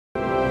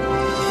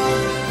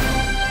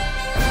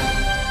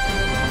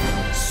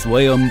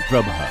Swayam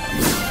Prabha.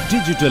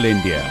 Digital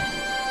India.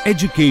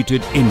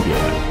 Educated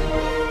India.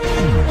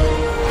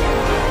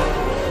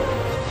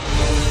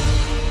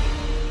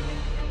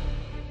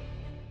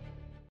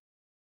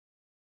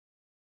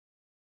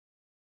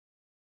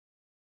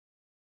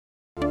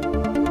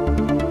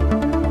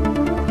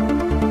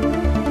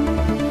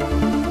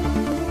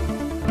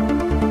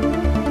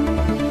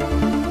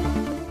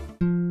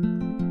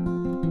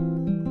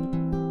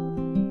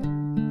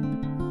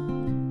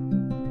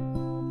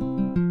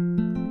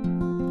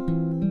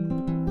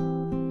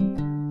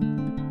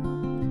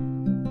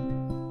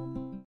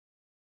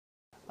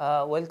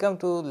 Welcome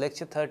to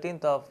lecture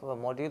 13th of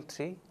module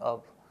 3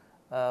 of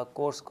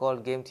course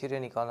called Game Theory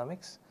and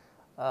Economics.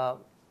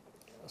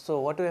 So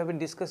what we have been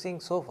discussing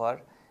so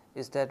far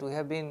is that we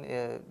have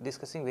been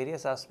discussing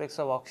various aspects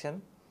of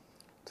auction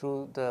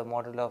through the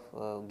model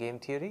of game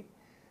theory,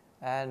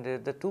 and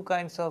the two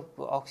kinds of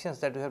auctions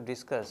that we have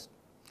discussed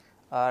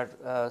are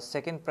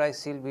second price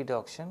sealed bid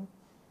auction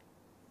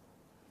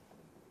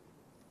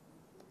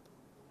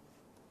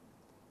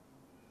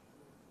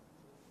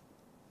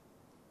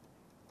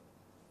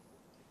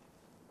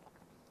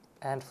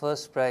and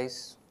first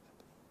price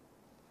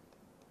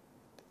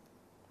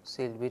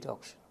sealed bid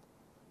auction.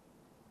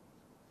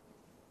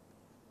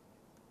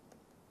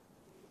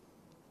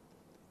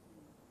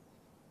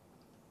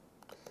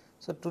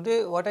 So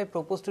today what I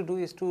propose to do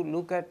is to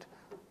look at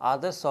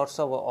other sorts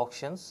of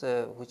auctions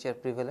which are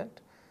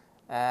prevalent,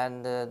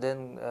 and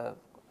then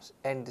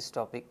end this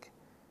topic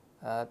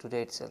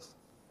today itself.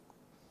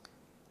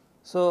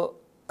 So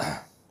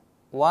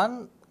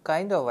one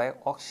kind of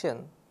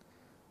auction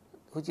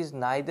which is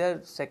neither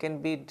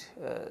second bid,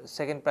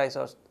 second price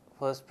or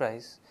first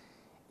price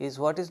is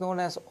what is known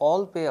as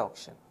all pay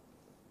auction.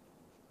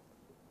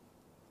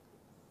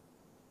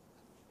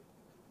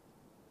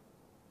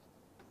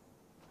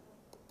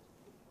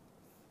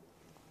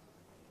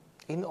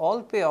 In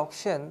all pay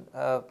auction,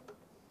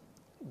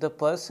 the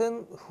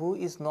person who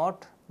is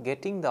not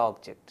getting the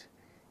object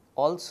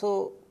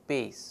also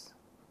pays,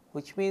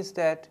 which means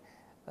that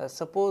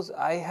suppose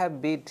I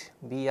have bid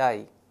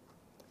BI,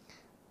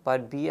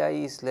 but BI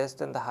is less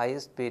than the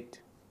highest bid.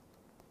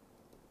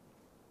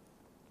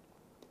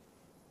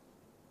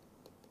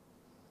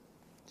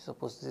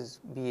 Suppose this is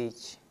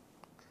BH.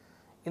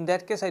 In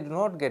that case, I do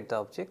not get the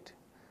object,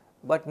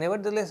 but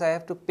nevertheless I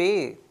have to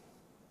pay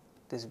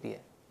this BI.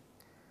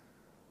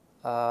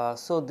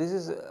 So this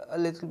is a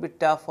little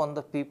bit tough on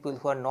the people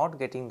who are not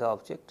getting the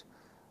object,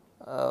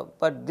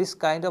 but this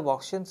kind of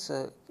auctions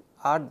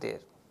are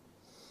there.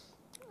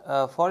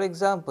 For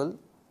example,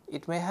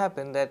 it may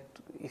happen that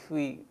if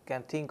we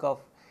can think of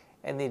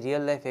any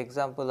real life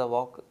example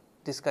of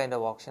this kind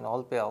of auction,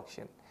 all pay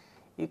auction,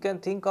 you can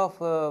think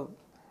of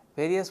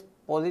various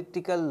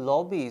political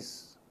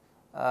lobbies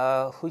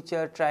which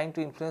are trying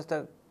to influence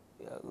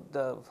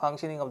the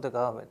functioning of the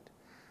government,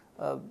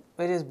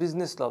 various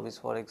business lobbies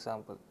for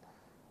example.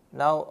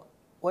 Now,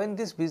 when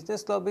these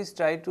business lobbies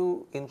try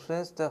to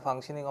influence the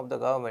functioning of the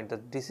government, the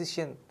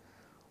decision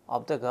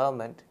of the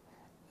government,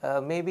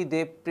 maybe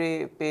they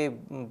pay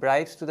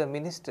bribes to the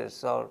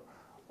ministers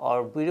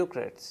or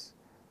bureaucrats.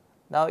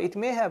 Now, it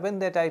may happen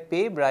that I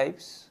pay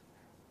bribes,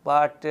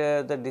 but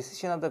the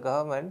decision of the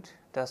government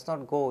does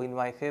not go in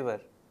my favor.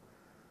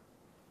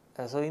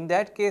 So, in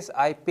that case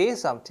I pay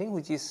something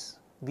which is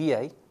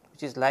BI,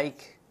 which is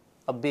like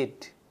a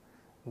bid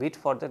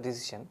for the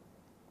decision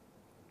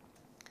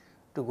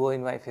to go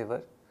in my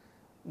favor.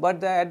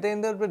 But at the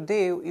end of the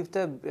day, if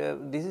the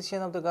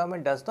decision of the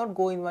government does not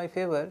go in my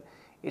favor,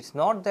 it is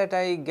not that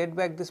I get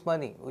back this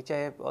money which I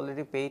have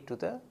already paid to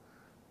the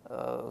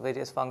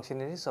various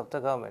functionaries of the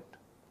government.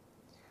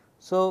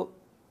 So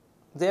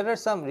there are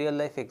some real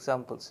life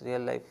examples,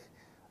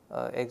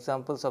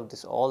 examples of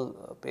this all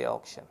pay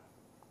auction.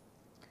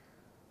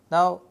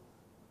 Now,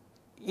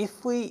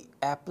 if we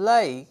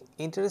apply,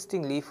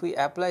 interestingly, if we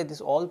apply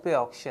this all pay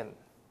auction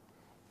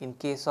in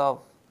case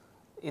of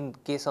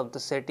the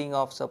setting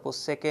of suppose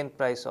second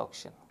price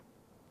auction,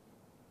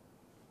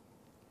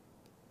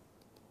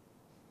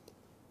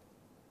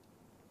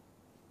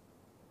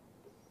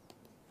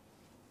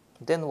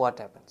 then what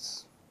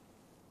happens?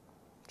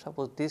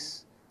 Suppose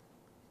this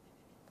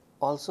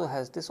also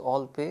has this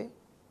all pay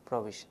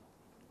provision.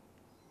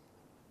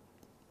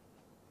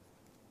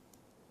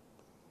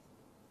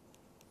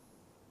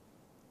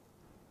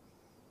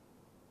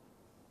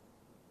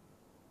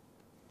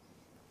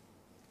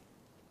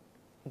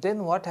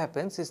 Then what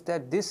happens is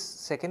that this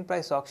second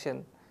price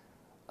auction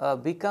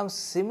becomes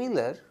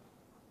similar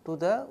to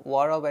the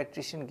war of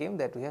attrition game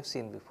that we have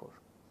seen before,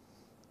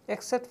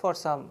 except for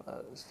some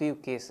few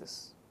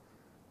cases.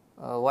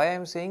 Why I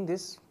am saying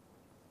this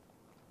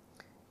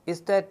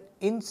is that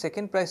in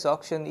second price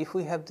auction, if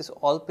we have this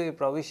all pay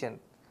provision,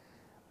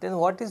 then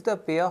what is the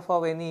payoff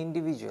of any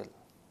individual?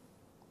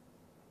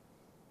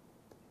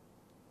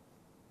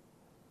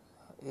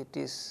 It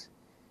is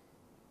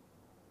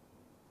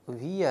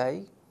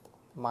VI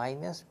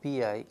minus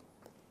BI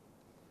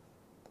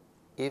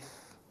if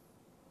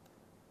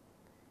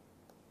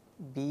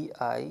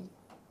BI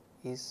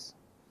is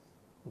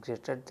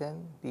greater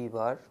than B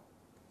bar.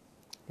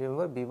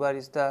 Remember, B bar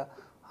is the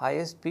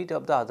highest bid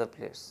of the other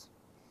players,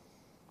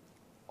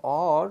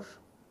 or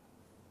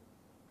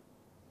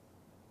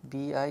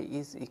Bi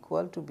is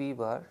equal to B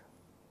bar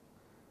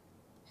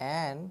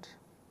and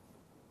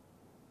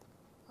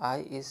I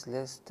is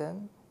less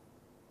than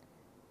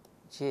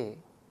J,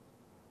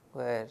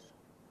 where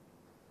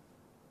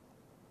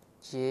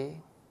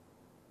J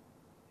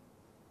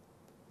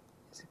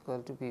is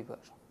equal to B bar.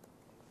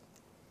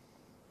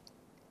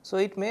 So,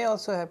 it may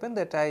also happen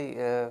that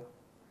I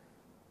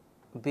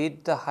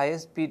bid the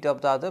highest bid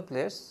of the other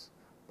players,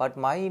 but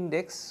my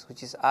index,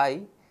 which is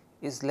I,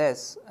 is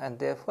less, and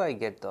therefore, I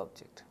get the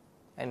object,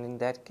 and in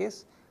that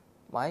case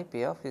my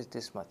payoff is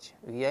this much,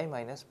 Vi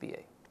minus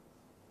Pi.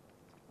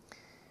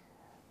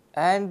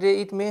 And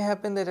it may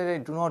happen that I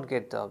do not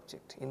get the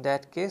object. In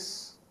that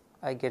case,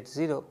 I get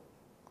 0.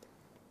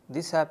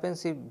 This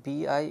happens if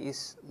Bi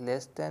is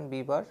less than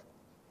B bar,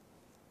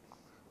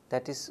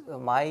 that is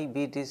my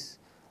bid is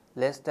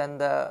less than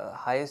the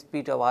highest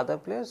bid of other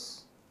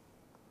players,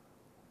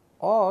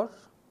 or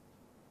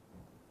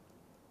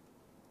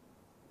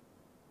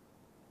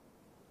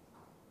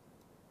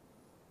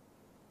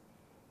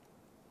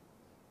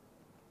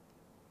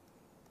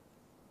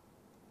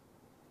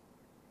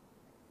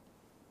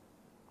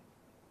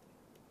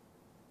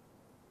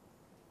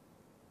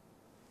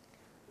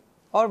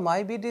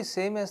my bid is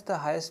same as the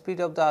highest bid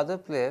of the other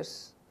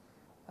players,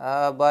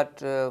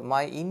 but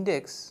my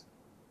index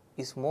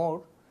is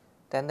more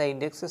than the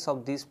indexes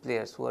of these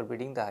players who are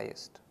bidding the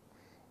highest.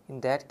 In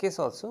that case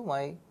also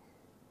my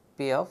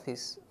payoff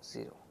is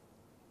 0.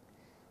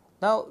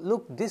 Now,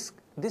 look, this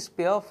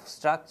payoff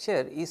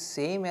structure is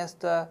same as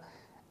the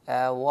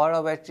war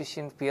of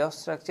attrition payoff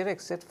structure,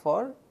 except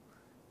for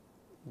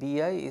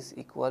Bi is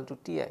equal to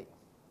Ti.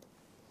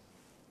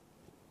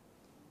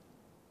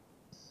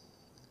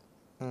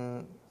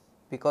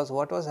 Because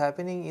what was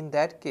happening in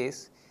that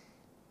case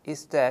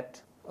is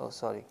that,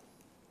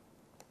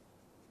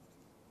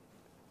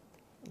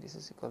 this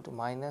is equal to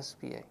minus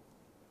Pi,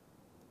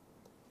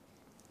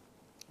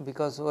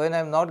 because when I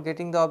am not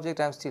getting the object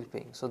I am still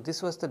paying. So,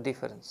 this was the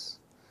difference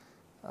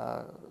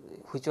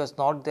which was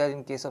not there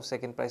in case of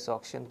second price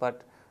auction,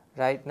 but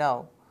right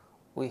now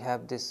we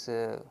have this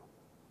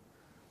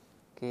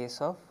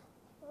case of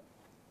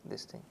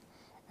this thing,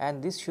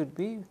 and this should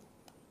be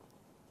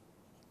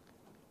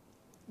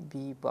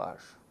B bar.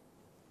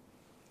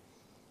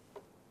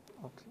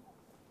 Okay.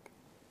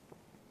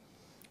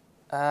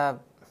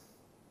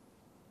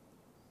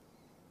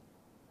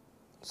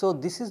 So,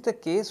 this is the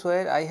case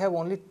where I have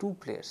only 2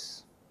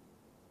 players.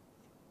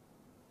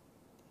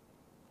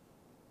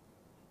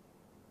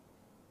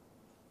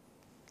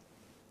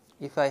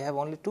 If I have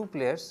only 2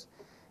 players,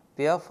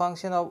 payoff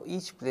function of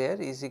each player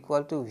is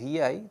equal to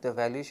Vi, the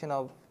valuation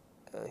of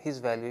his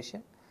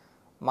valuation,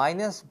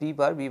 minus B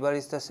bar. B bar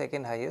is the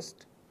second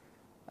highest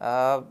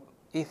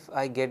if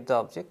I get the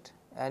object,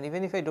 and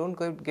even if I do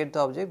not get the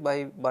object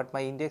but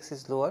my index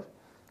is lower,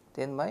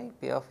 then my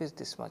payoff is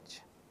this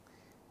much.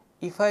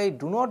 If I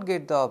do not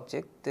get the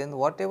object, then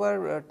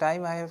whatever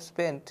time I have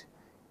spent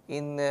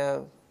in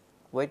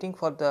waiting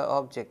for the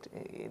object,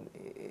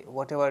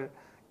 whatever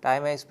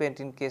time I spent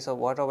in case of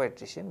war of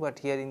attrition, but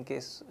here in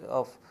case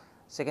of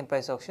second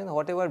price auction,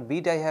 whatever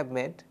bid I have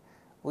made,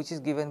 which is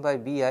given by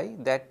Bi,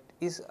 that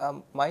is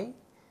my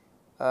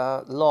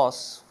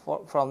loss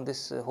from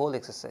this whole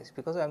exercise,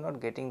 because I am not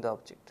getting the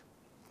object.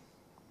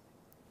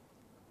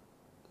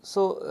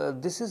 So,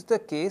 this is the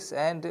case,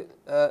 and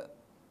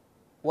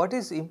what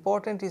is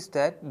important is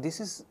that this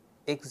is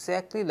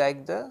exactly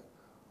like the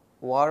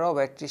war of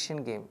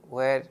attrition game,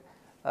 where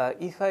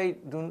if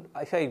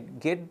I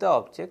get the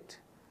object,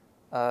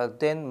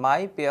 then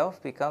my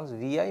payoff becomes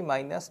Vi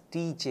minus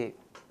Tj.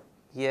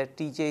 Here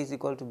Tj is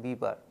equal to B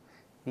bar.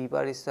 B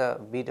bar is the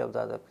bid of the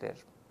other player.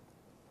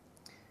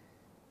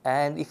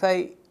 And if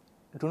I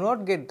do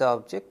not get the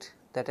object,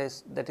 that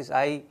is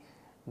I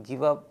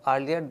give up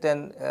earlier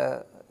than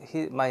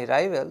my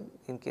rival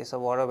in case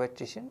of war of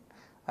attrition,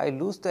 I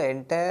lose the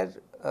entire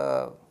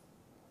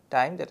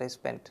time that I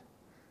spent,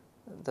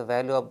 the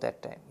value of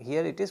that time.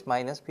 Here it is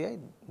minus Pi,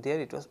 there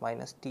it was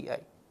minus Ti.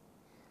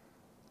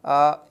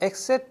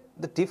 Except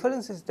the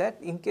difference is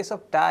that in case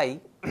of tie,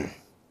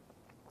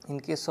 in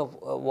case of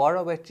war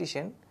of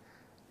attrition,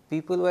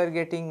 people were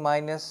getting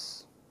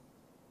minus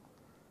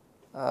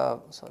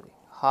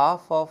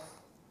half of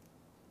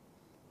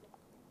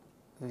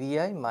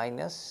Vi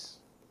minus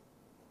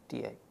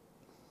Ti.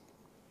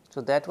 So,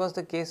 that was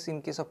the case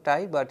in case of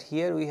tie, but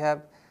here we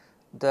have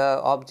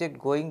the object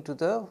going to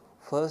the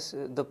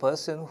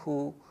person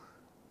who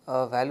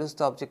values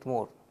the object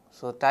more.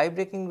 So, tie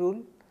breaking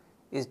rule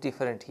is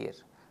different here,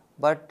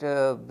 but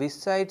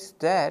besides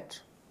that,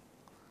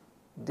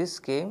 this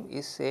game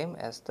is same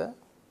as the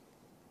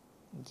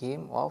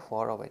game of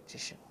war of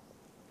attrition.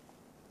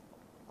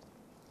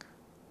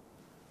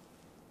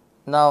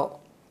 Now,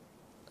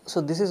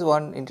 so this is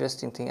one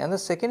interesting thing, and the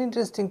second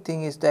interesting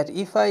thing is that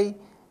if I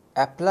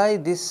apply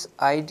this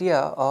idea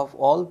of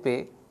all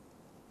pay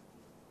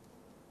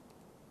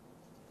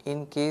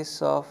in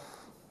case of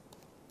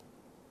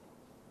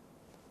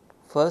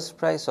first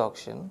price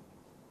auction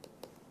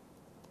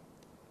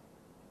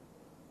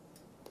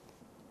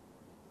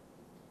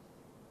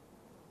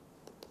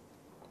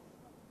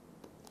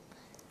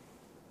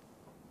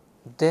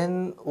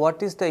then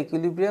what is the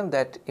equilibrium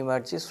that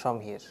emerges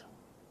from here?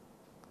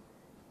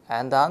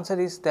 And the answer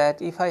is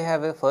that if I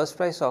have a first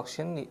price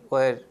auction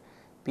where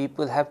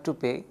people have to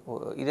pay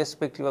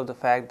irrespective of the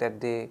fact that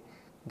they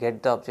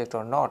get the object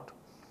or not,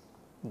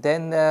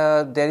 then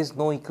there is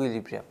no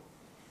equilibrium.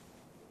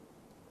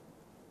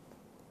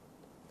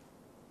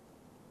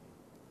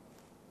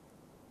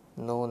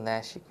 No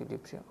Nash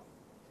equilibrium.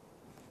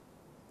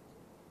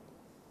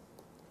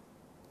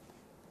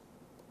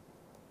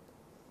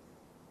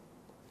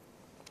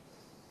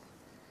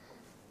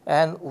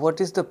 And what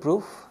is the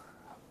proof?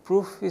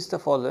 Proof is the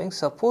following.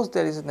 Suppose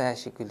there is a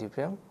Nash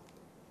equilibrium,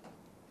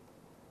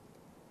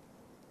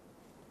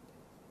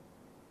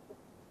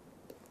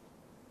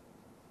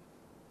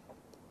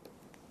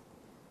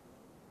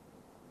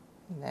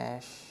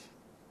 Nash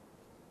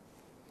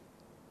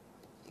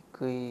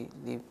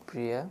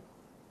equilibria.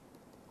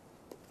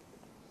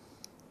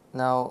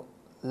 Now,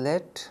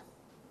 let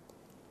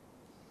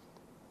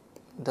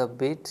the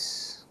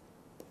bits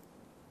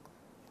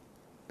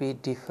be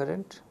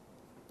different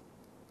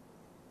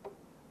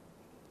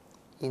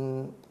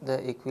in the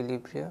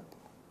equilibria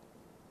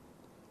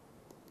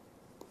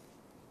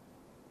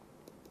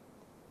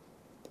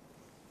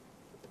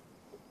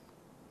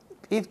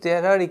if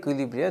there are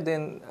equilibria,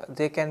 then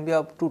they can be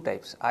of two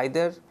types,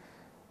 either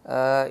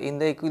in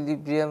the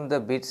equilibrium the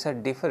bits are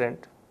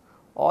different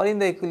or in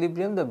the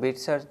equilibrium the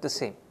bits are the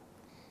same.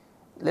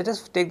 Let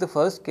us take the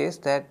first case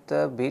that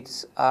the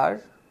bits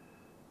are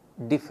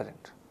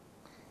different.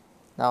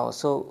 Now,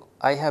 so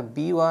I have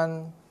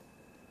B1,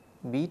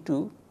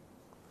 B2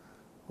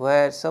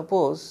 where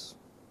suppose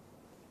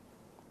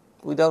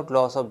without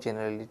loss of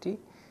generality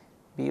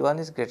B1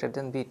 is greater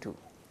than B2.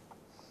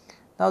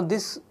 Now,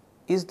 this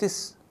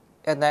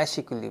a Nash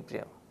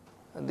equilibrium?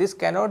 This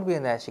cannot be a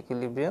Nash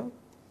equilibrium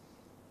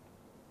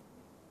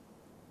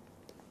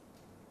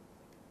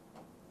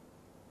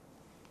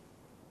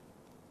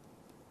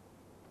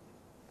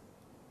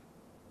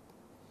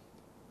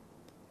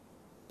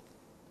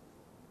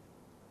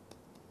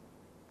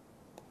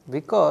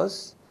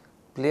because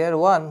player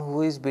 1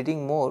 who is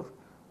bidding more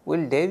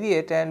will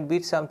deviate and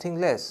bid something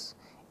less.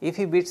 If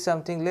he bids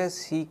something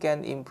less, he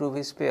can improve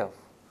his payoff.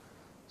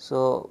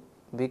 So,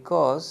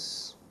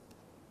 because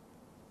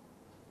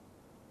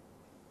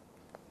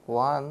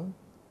 1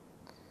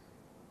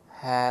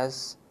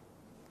 has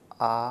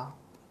a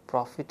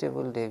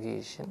profitable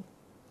deviation,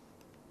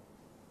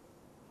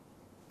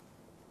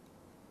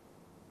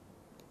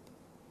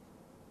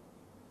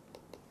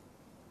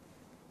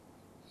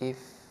 if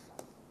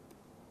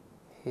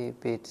he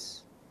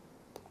bids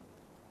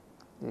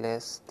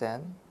less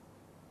than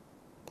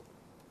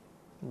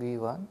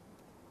B1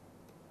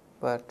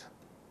 but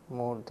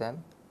more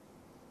than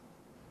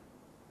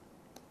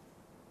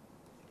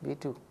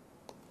B2.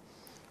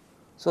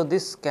 So,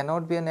 this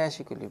cannot be a Nash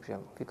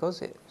equilibrium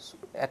because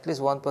at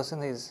least one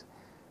person is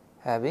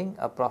having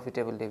a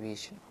profitable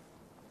deviation.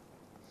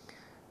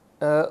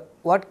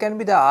 What can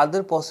be the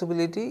other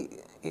possibility?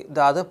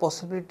 The other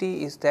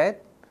possibility is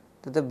that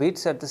the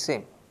bids are the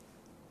same.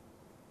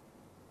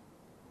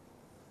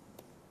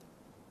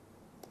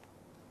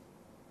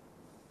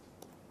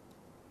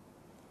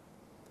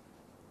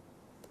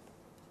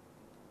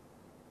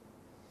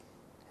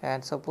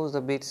 And suppose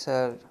the bits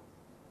are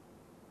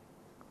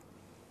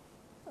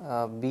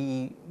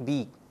B.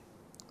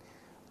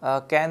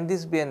 Can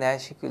this be a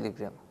Nash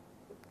equilibrium?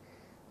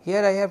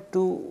 Here I have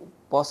two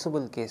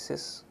possible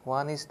cases.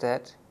 One is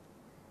that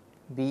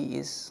B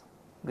is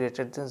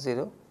greater than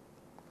 0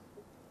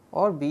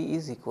 or B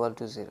is equal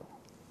to 0.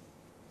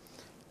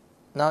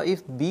 Now,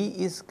 if B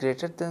is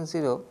greater than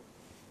 0,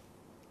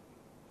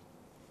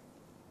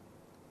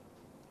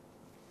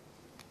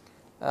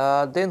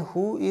 then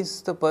who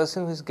is the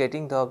person who is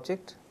getting the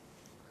object?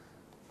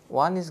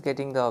 One is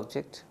getting the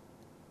object,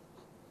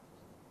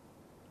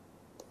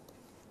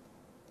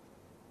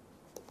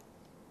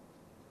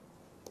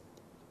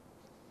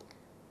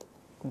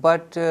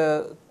 but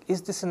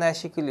is this a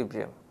Nash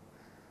equilibrium?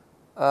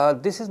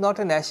 This is not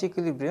a Nash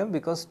equilibrium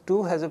because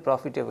 2 has a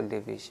profitable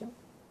deviation.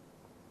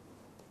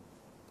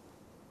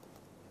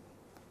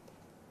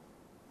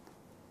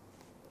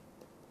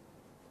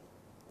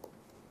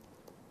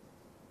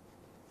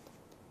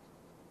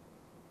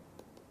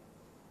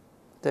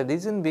 The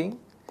reason being,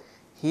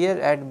 here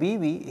at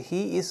BB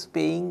he is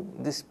paying,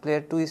 this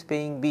player 2 is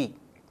paying B,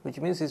 which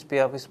means his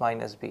payoff is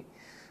minus B.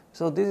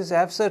 So, this is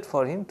absurd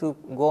for him to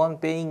go on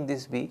paying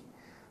this B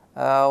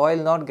while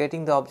not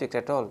getting the object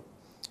at all.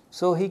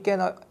 So, he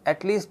can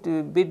at least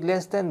bid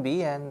less than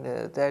B, and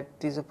that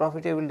is a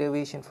profitable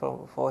deviation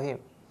for him.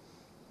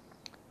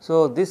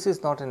 So, this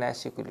is not a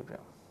Nash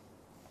equilibrium.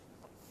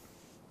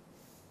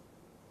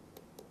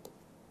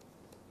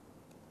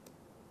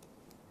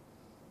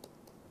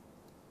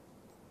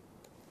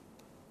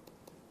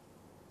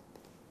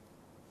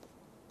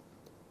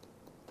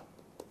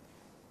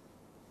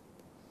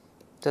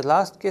 the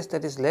last case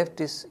that is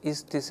left is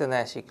this a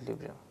Nash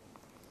equilibrium,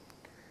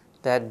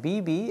 that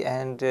BB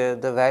and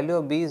the value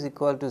of B is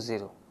equal to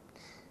 0.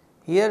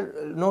 Here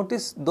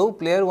notice, though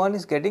player 1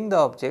 is getting the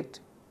object,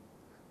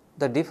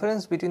 the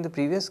difference between the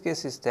previous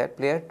case is that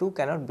player 2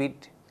 cannot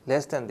bid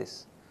less than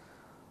this.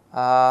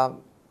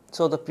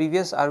 So, the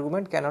previous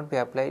argument cannot be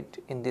applied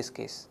in this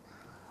case,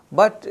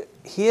 but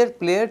here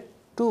player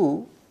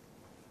 2,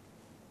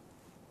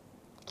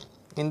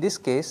 in this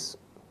case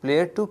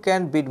player 2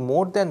 can bid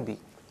more than B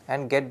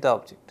and get the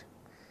object,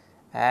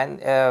 and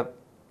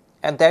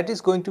that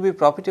is going to be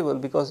profitable,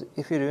 because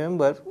if you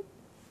remember,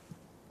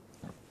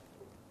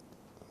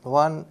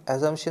 one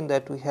assumption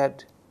that we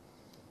had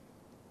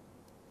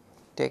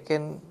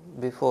taken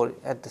before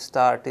at the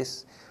start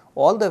is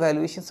all the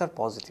valuations are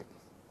positive.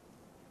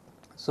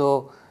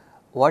 So,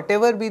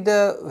 whatever be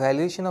the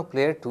valuation of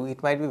player 2,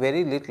 it might be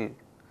very little,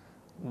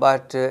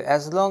 but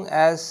as long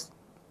as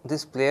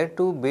this player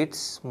 2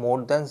 bids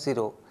more than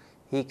 0,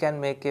 he can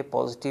make a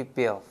positive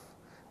payoff.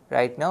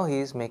 Right now he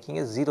is making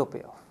a 0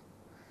 payoff.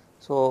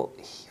 So,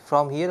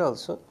 from here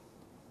also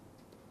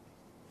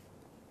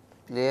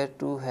player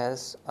 2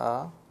 has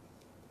a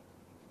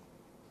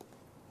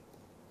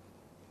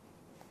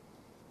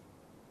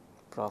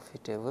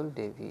profitable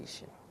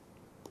deviation.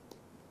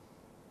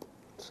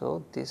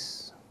 So,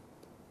 this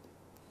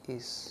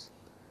is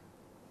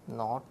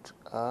not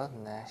a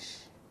Nash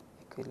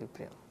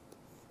equilibrium.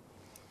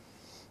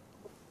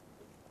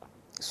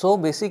 So,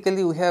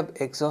 basically we have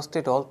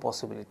exhausted all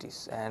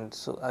possibilities, and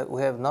so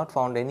we have not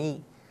found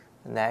any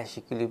Nash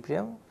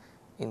equilibrium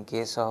in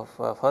case of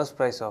first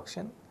price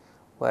auction,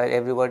 where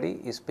everybody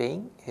is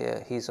paying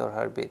his or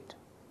her bid.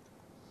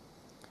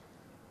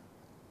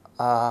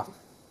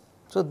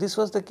 So, this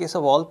was the case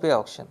of all pay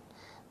auction.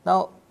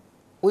 Now,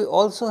 we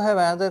also have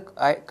another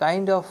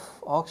kind of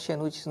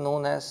auction which is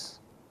known as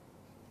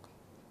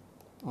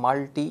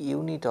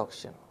multi-unit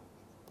auction.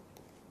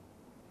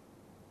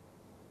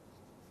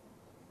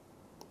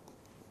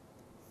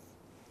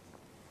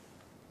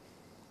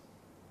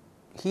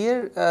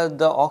 Here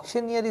the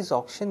auctioneer is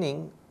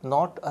auctioning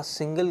not a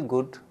single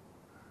good,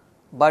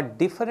 but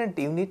different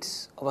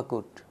units of a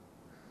good.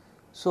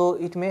 So,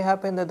 it may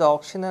happen that the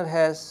auctioneer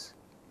has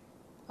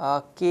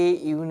k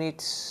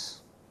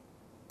units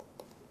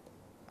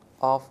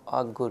of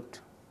a good,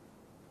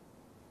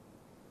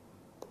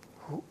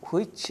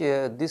 which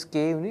this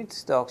k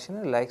units the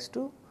auctioneer likes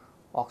to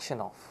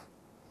auction off,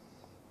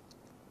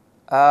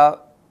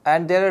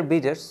 and there are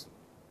bidders.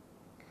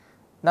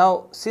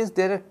 Now, since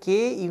there are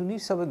k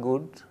units of a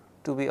good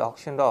to be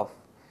auctioned off,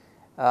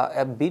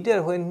 a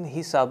bidder, when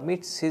he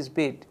submits his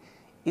bid,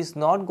 is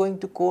not going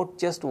to quote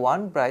just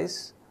one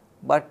price,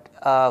 but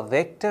a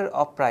vector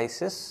of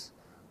prices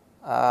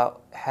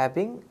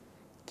having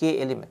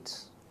k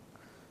elements.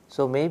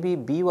 So, maybe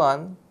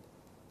B1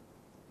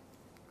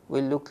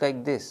 will look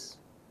like this: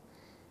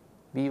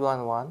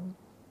 B11,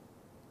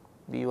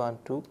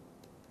 B12,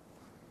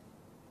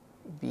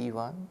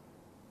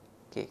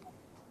 B1k.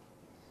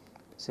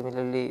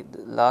 Similarly,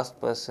 the last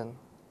person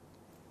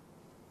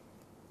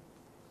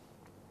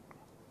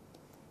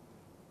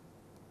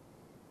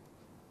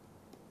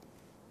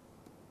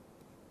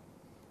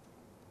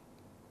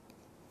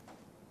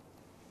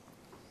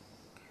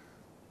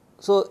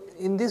so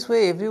in this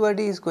way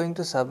everybody is going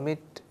to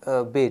submit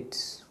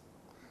bids,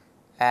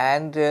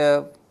 and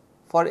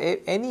for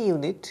any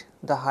unit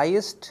the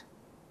highest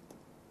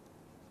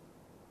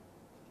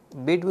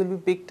bid will be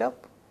picked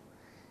up,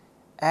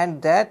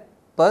 and that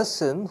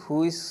person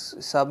who is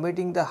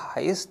submitting the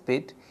highest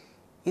bid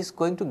is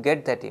going to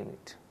get that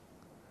unit.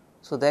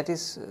 So, that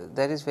is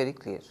very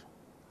clear.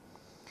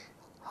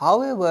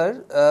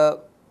 However,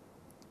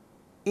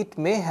 it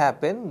may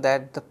happen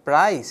that the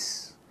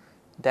price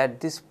that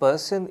this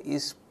person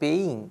is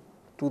paying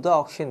to the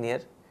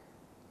auctioneer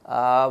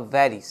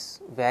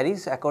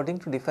varies according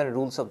to different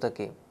rules of the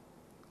game.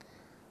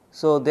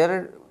 So,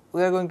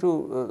 we are going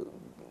to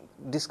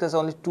discuss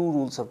only two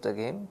rules of the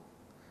game.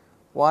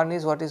 One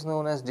is what is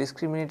known as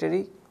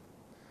discriminatory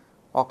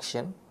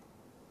auction,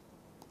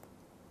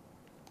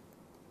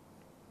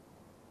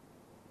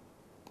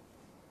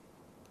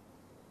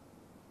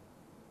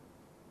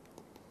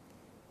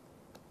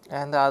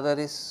 and the other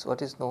is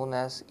what is known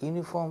as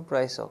uniform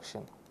price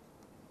auction.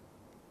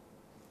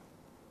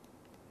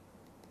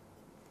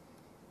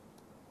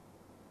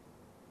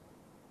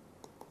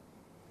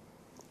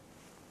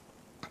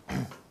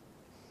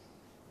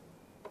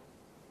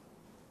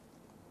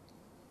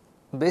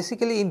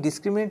 Basically, in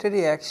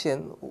discriminatory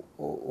action,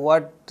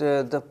 what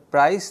the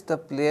price the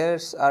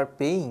players are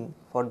paying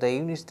for the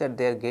units that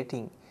they are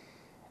getting,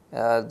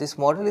 this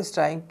model is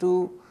trying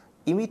to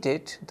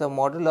imitate the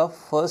model of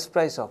first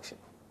price auction.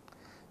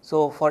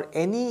 So, for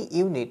any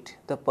unit,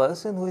 the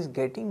person who is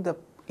getting the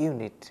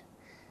unit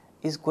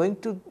is going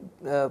to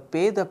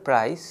pay the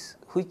price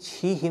which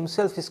he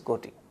himself is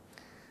quoting.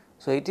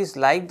 So, it is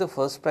like the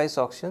first price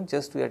auction,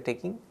 just we are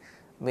taking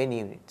many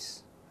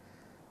units.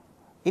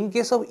 In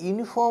case of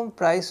uniform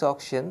price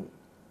auction,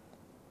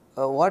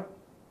 what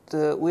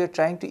we are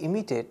trying to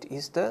imitate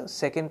is the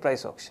second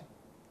price auction.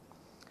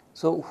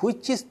 So,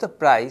 which is the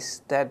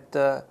price that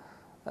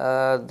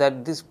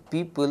that these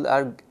people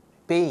are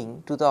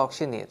paying to the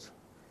auctioneer?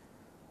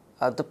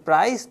 The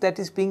price that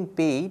is being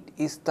paid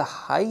is the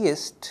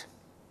highest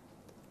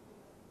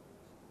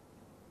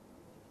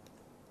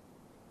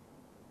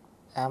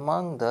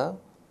among the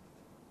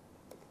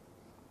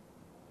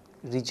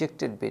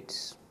rejected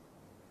bids.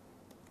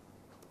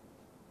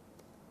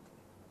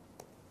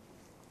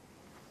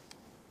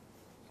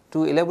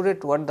 To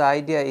elaborate what the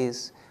idea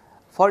is,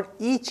 for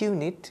each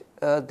unit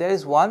there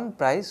is one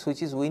price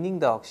which is winning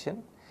the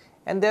auction,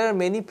 and there are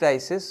many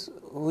prices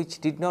which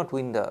did not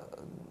win that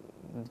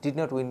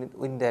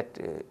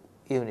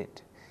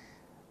unit,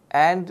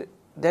 and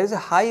there is a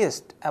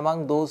highest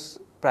among those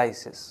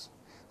prices.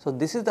 So,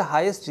 this is the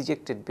highest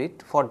rejected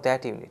bid for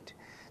that unit.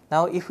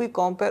 Now, if we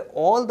compare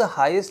all the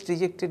highest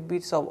rejected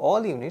bids of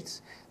all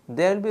units,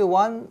 there will be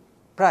one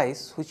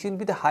price which will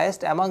be the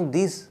highest among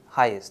these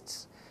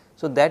highest.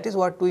 So, that is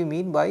what we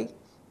mean by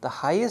the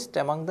highest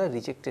among the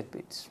rejected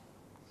bids,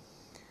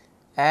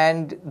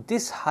 and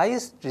this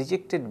highest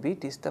rejected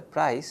bid is the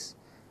price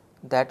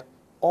that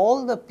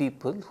all the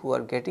people who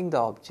are getting the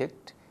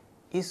object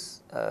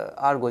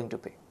are going to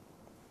pay.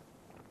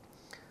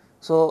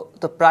 So,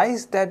 the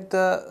price that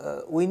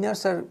the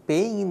winners are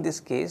paying in this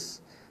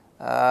case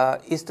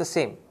is the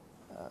same,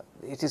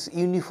 it is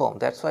uniform,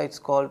 that is why it is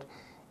called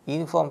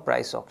uniform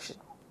price auction.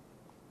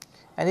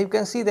 And you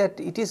can see that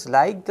it is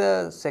like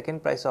the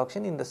second price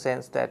auction in the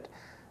sense that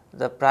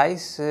the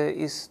price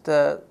is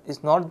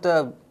not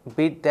the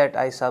bid that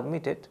I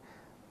submitted,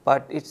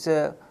 but it is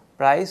a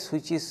price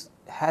which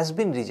has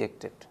been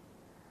rejected.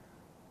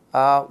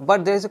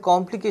 But there is a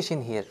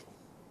complication here.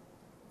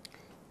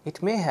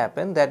 It may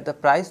happen that the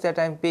price that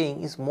I am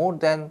paying is more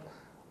than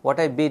what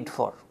I bid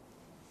for.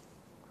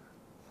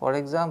 For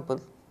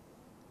example,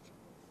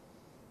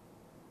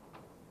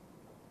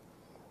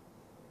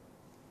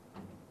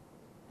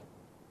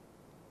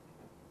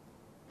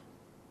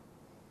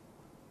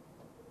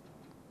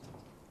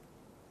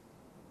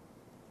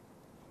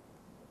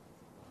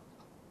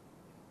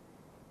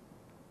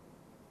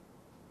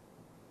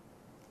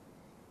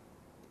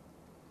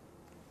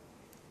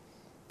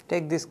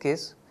 take this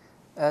case,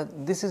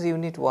 this is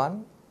unit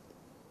 1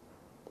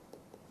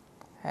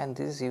 and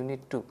this is unit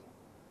 2.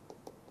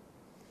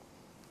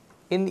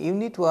 In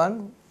unit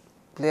 1,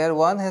 player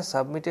 1 has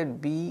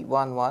submitted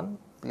B11,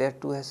 player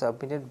 2 has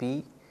submitted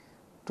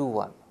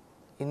B21.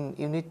 In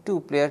unit 2,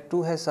 player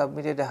 2 has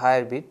submitted a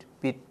higher bid,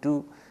 bid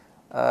 2,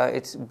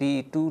 it is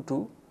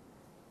B22,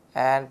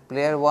 and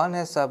player 1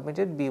 has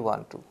submitted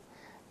B12.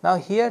 Now,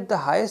 here the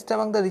highest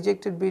among the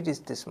rejected bid is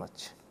this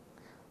much,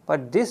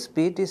 but this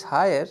bid is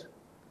higher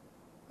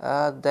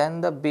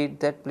than the bid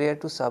that player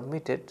 2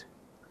 submitted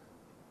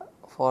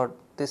for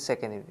this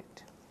second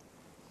unit.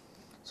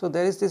 So,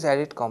 there is this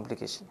added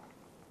complication.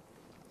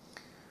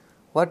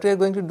 What we are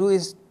going to do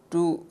is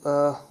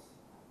to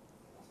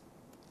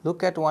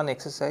look at one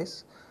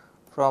exercise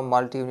from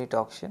multi-unit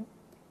auction.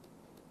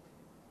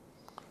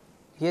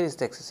 Here is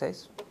the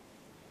exercise.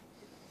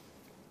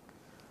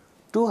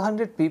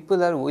 200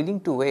 people are willing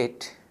to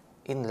wait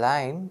in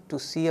line to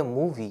see a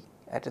movie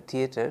at a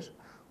theatre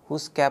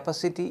whose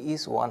capacity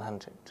is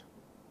 100.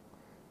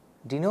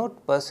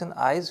 Denote person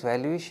I's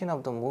valuation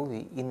of the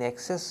movie in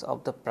excess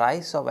of the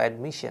price of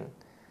admission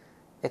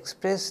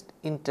expressed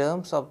in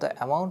terms of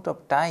the amount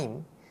of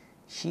time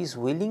she is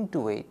willing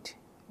to wait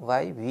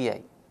by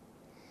Vi.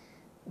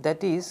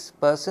 That is,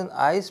 person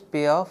I's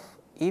payoff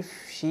if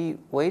she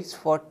waits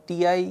for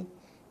Ti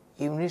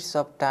units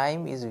of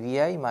time is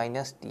Vi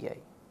minus Ti.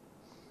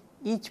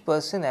 Each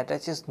person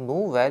attaches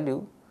no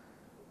value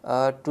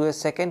to a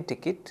second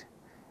ticket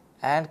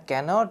and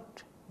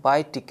cannot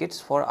buy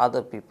tickets for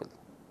other people.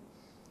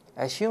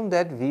 Assume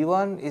that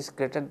V1 is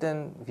greater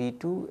than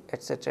V2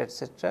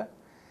 etc.,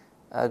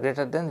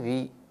 greater than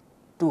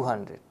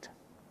V200.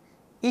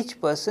 Each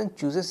person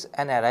chooses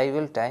an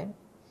arrival time.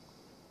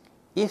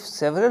 If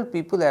several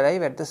people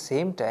arrive at the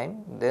same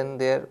time, then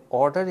their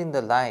order in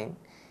the line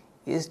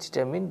is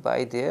determined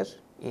by their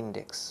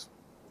index.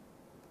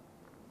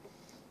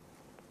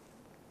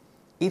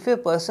 If a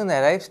person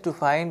arrives to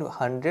find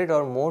 100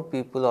 or more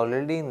people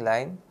already in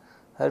line,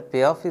 her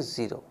payoff is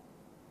 0.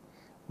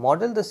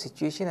 Model the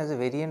situation as a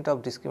variant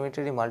of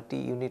discriminatory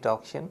multi-unit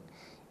auction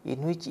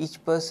in which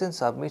each person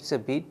submits a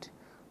bid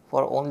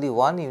for only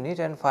one unit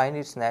and find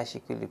its Nash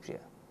equilibria.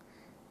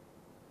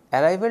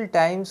 Arrival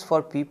times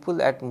for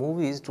people at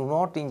movies do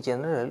not in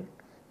general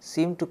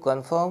seem to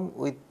conform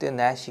with the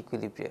Nash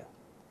equilibria.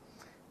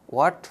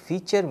 What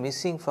feature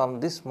missing from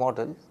this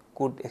model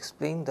could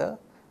explain the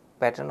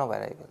pattern of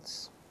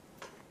arrivals?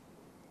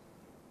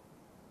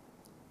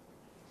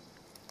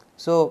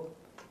 So,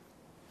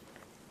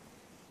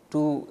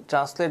 to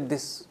translate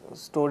this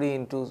story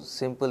into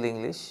simple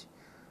English,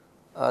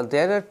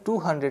 there are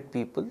 200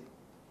 people,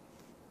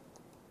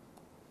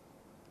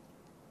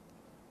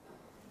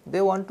 they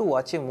want to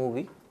watch a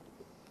movie,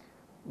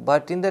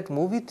 but in that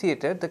movie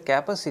theatre the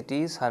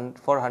capacity is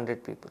for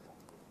 100 people.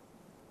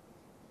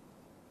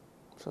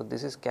 So,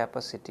 this is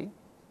capacity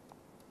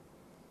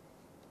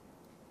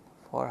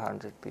for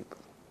 100 people.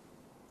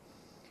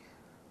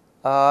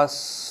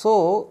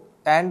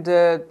 And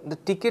the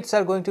tickets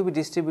are going to be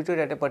distributed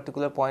at a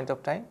particular point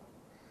of time.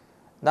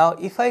 Now,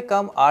 if I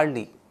come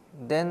early,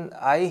 then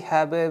I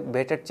have a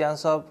better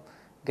chance of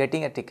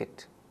getting a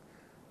ticket,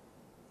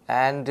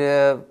 and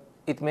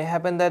it may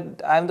happen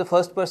that I am the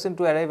first person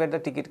to arrive at the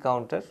ticket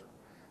counter.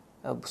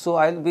 So,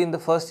 I will be in the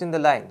first in the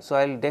line. So,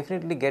 I will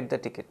definitely get the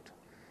ticket.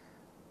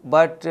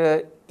 But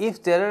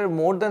if there are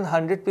more than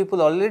 100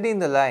 people already in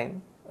the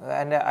line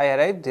and I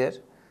arrive there,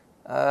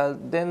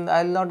 then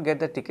I will not get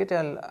the ticket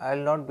and I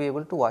will not be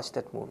able to watch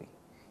that movie.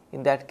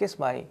 In that case,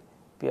 my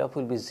payoff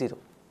will be 0.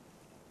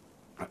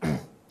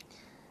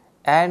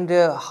 And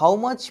how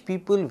much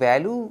people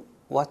value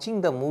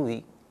watching the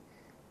movie,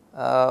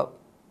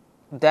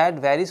 that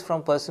varies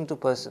from person to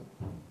person.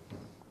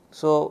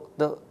 So,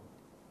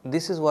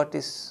 this is what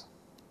is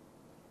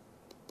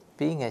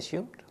being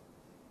assumed.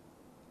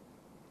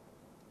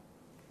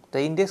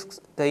 The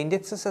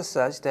indexes are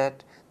such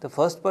that the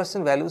first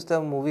person values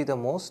the movie the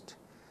most,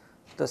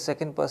 the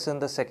second person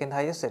the second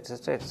highest,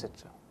 etc.,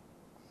 etc.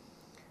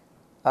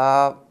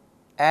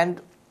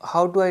 And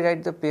how do I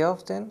write the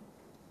payoff then?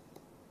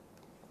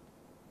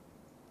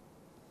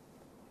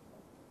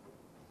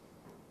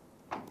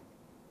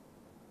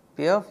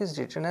 Payoff is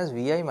written as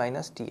Vi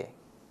minus Ti.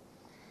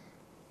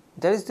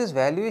 There is this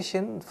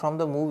valuation from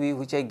the movie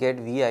which I get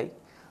Vi,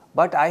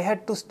 but I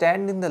had to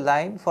stand in the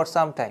line for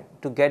some time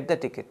to get the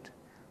ticket.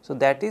 So,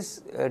 that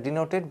is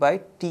denoted by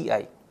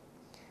Ti,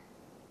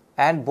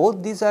 and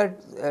both these are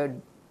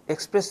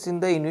expressed in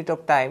the unit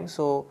of time.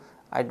 So,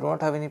 I do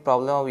not have any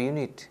problem of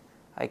unit.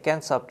 I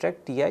can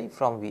subtract Ti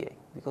from Vi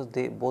because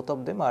both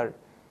of them are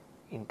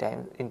in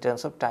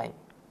terms of time.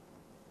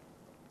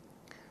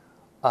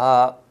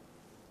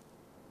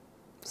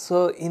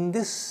 So, in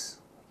this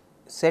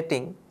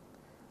setting,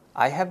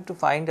 I have to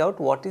find out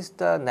what is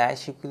the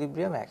Nash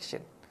equilibrium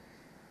action.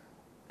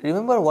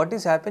 Remember, what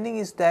is happening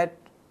is that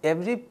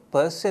every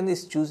person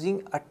is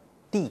choosing a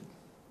T.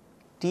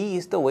 T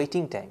is the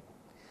waiting time.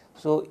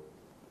 So,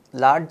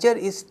 larger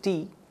is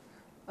T,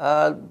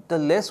 the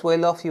less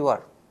well off you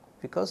are,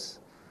 because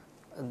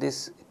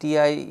this Ti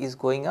is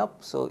going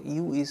up. So,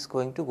 U is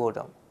going to go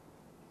down.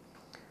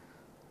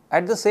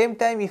 At the same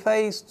time, if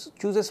I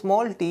choose a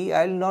small t,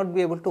 I will not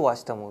be able to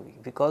watch the movie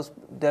because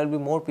there will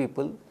be more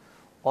people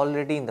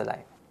already in the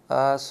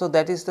line. So,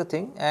 that is the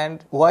thing.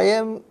 And why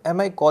am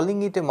I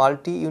calling it a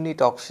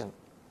multi-unit auction?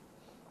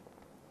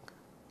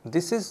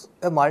 This is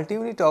a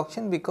multi-unit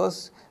auction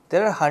because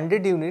there are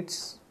 100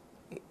 units,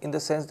 in the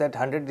sense that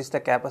 100 is the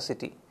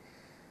capacity.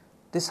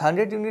 These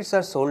 100 units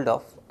are sold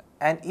off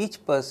and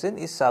each person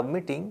is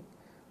submitting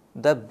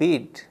the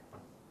bid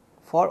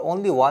for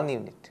only 1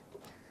 unit.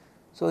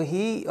 So,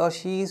 he or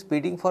she is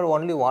bidding for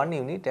only 1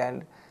 unit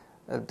and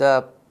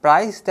the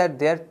price that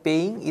they are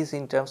paying is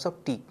in terms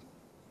of T.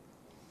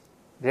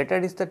 Greater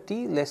is the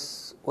T,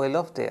 less well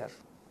off they are.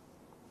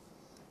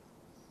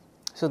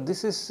 So,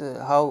 this is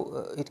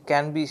how it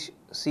can be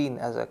seen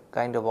as a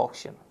kind of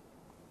auction.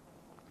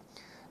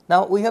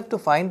 Now, we have to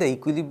find the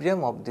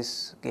equilibrium of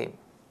this game.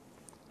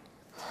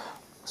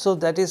 So,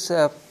 that is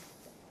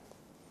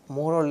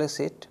more or less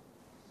it.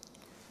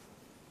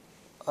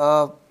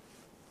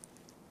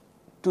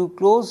 To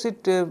close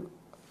it, to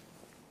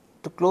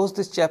close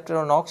this chapter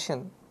on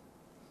auction,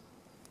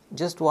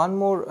 just one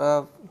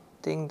more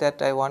thing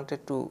that I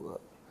wanted to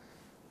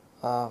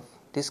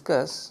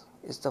discuss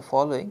is the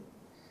following,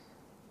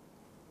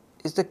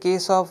 is the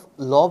case of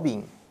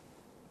lobbying.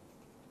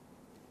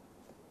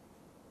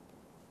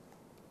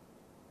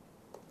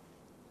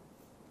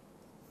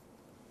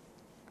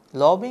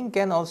 Lobbying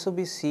can also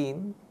be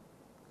seen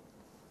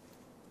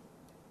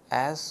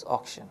as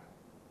auction.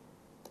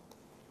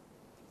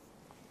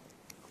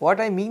 What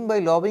I mean by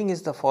lobbying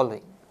is the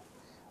following.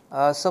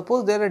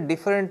 Suppose there are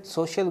different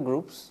social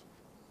groups,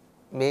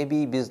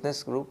 maybe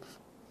business groups,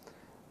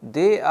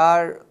 they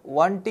are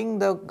wanting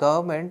the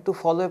government to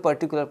follow a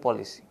particular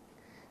policy,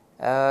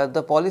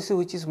 the policy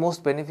which is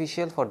most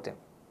beneficial for them,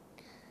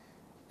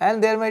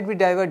 and there might be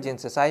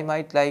divergences. I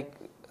might like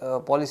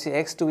policy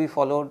X to be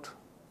followed,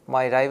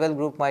 my rival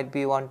group might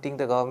be wanting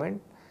the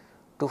government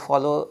to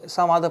follow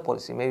some other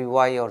policy, maybe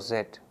Y or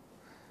Z.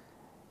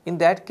 In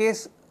that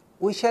case,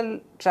 we shall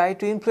try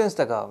to influence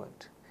the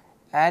government,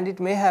 and it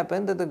may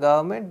happen that the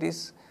government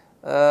is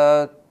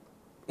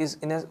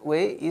in a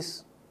way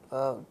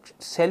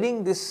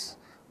selling these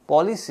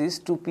policies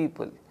to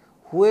people.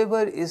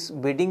 Whoever is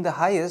bidding the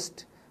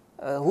highest,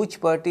 which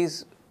party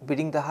is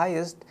bidding the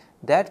highest,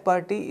 that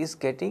party is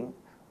getting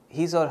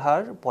his or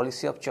her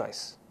policy of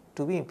choice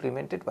to be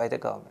implemented by the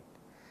government.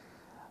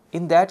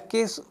 In that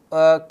case,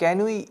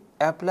 can we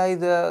apply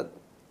the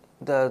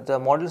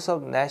models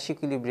of Nash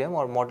equilibrium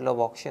or model of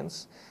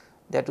auctions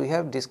that we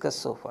have discussed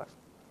so far?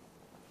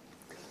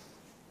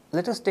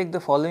 Let us take the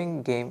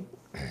following game.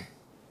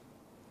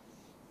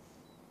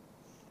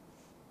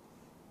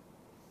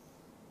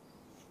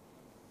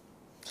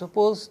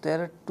 Suppose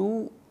there are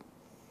 2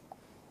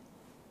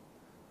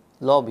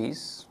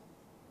 lobbies,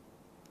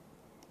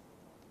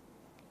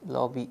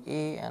 lobby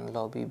A and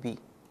lobby B.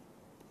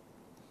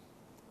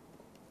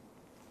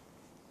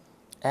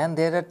 and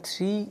there are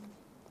 3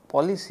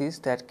 policies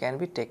that can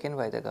be taken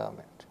by the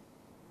government,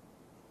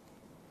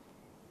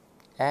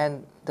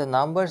 and the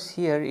numbers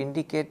here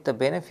indicate the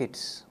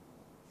benefits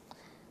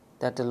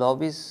that the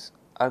lobbies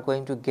are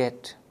going to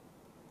get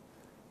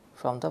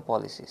from the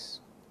policies.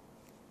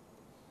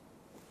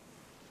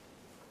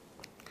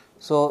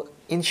 So,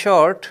 in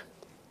short,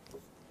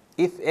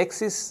 if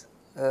X is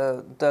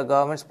the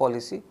government's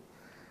policy,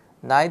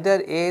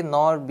 neither A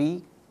nor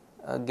B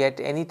get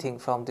anything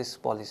from this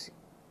policy.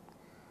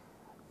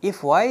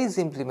 If Y is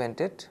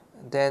implemented,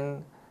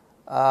 then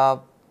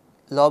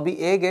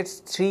lobby A gets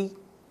 3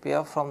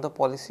 payoff from the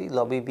policy,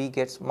 lobby B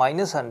gets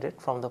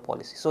 -100 from the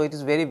policy. So, it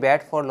is very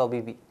bad for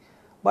lobby B,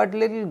 but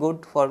little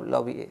good for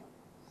lobby A.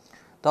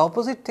 The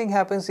opposite thing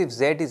happens if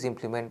Z is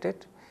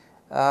implemented,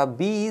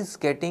 B is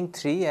getting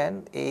 3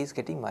 and A is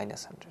getting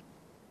 -100.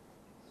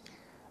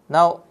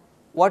 Now,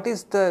 what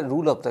is the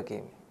rule of the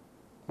game?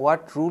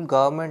 What rule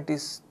government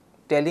is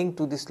telling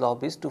to these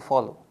lobbies to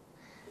follow?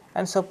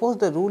 And suppose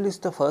the rule is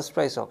the first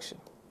price auction.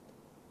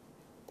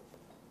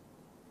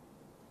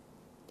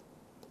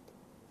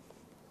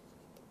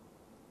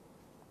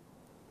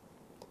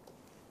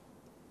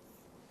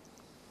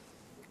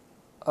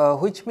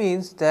 Which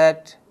means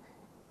that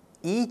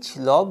each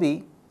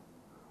lobby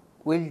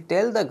will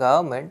tell the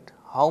government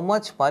how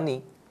much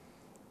money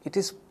it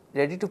is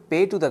ready to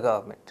pay to the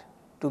government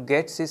to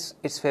get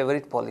its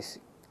favorite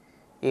policy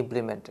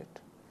implemented.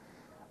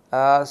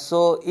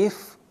 So,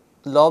 if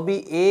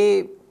lobby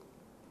A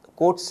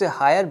quotes a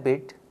higher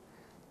bid,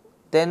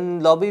 then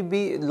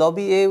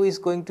lobby A is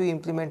going to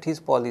implement his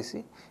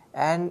policy,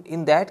 and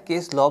in that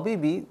case lobby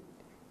B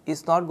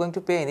is not going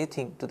to pay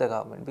anything to the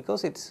government,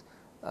 because its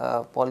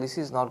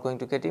policy is not going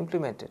to get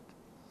implemented.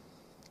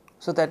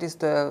 So, that is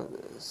the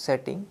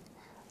setting.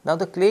 Now,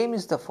 the claim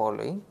is the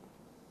following.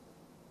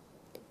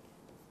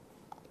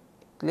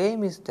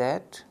 Claim is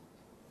that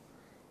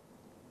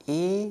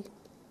A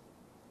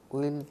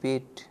will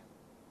bid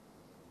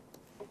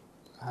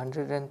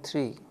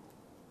 103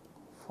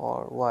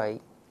 for Y,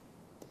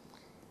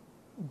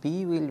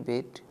 B will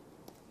bid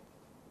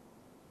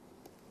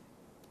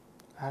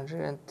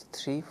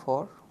 103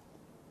 for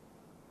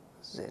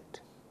Z,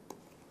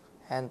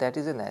 and that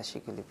is a Nash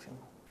equilibrium.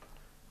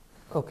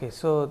 Okay,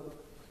 so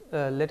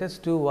let us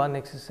do one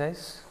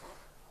exercise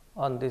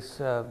on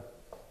this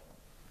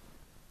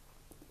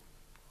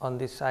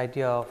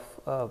idea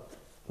of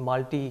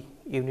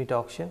multi-unit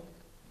auction.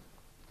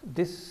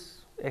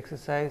 This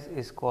exercise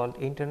is called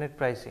internet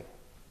pricing.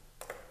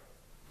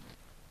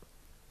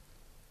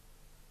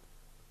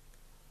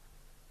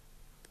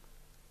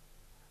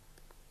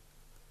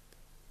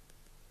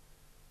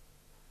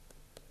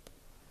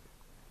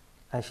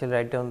 I shall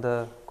write down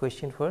the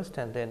question first,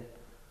 and then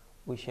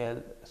we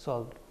shall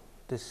solve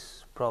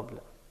this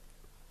problem.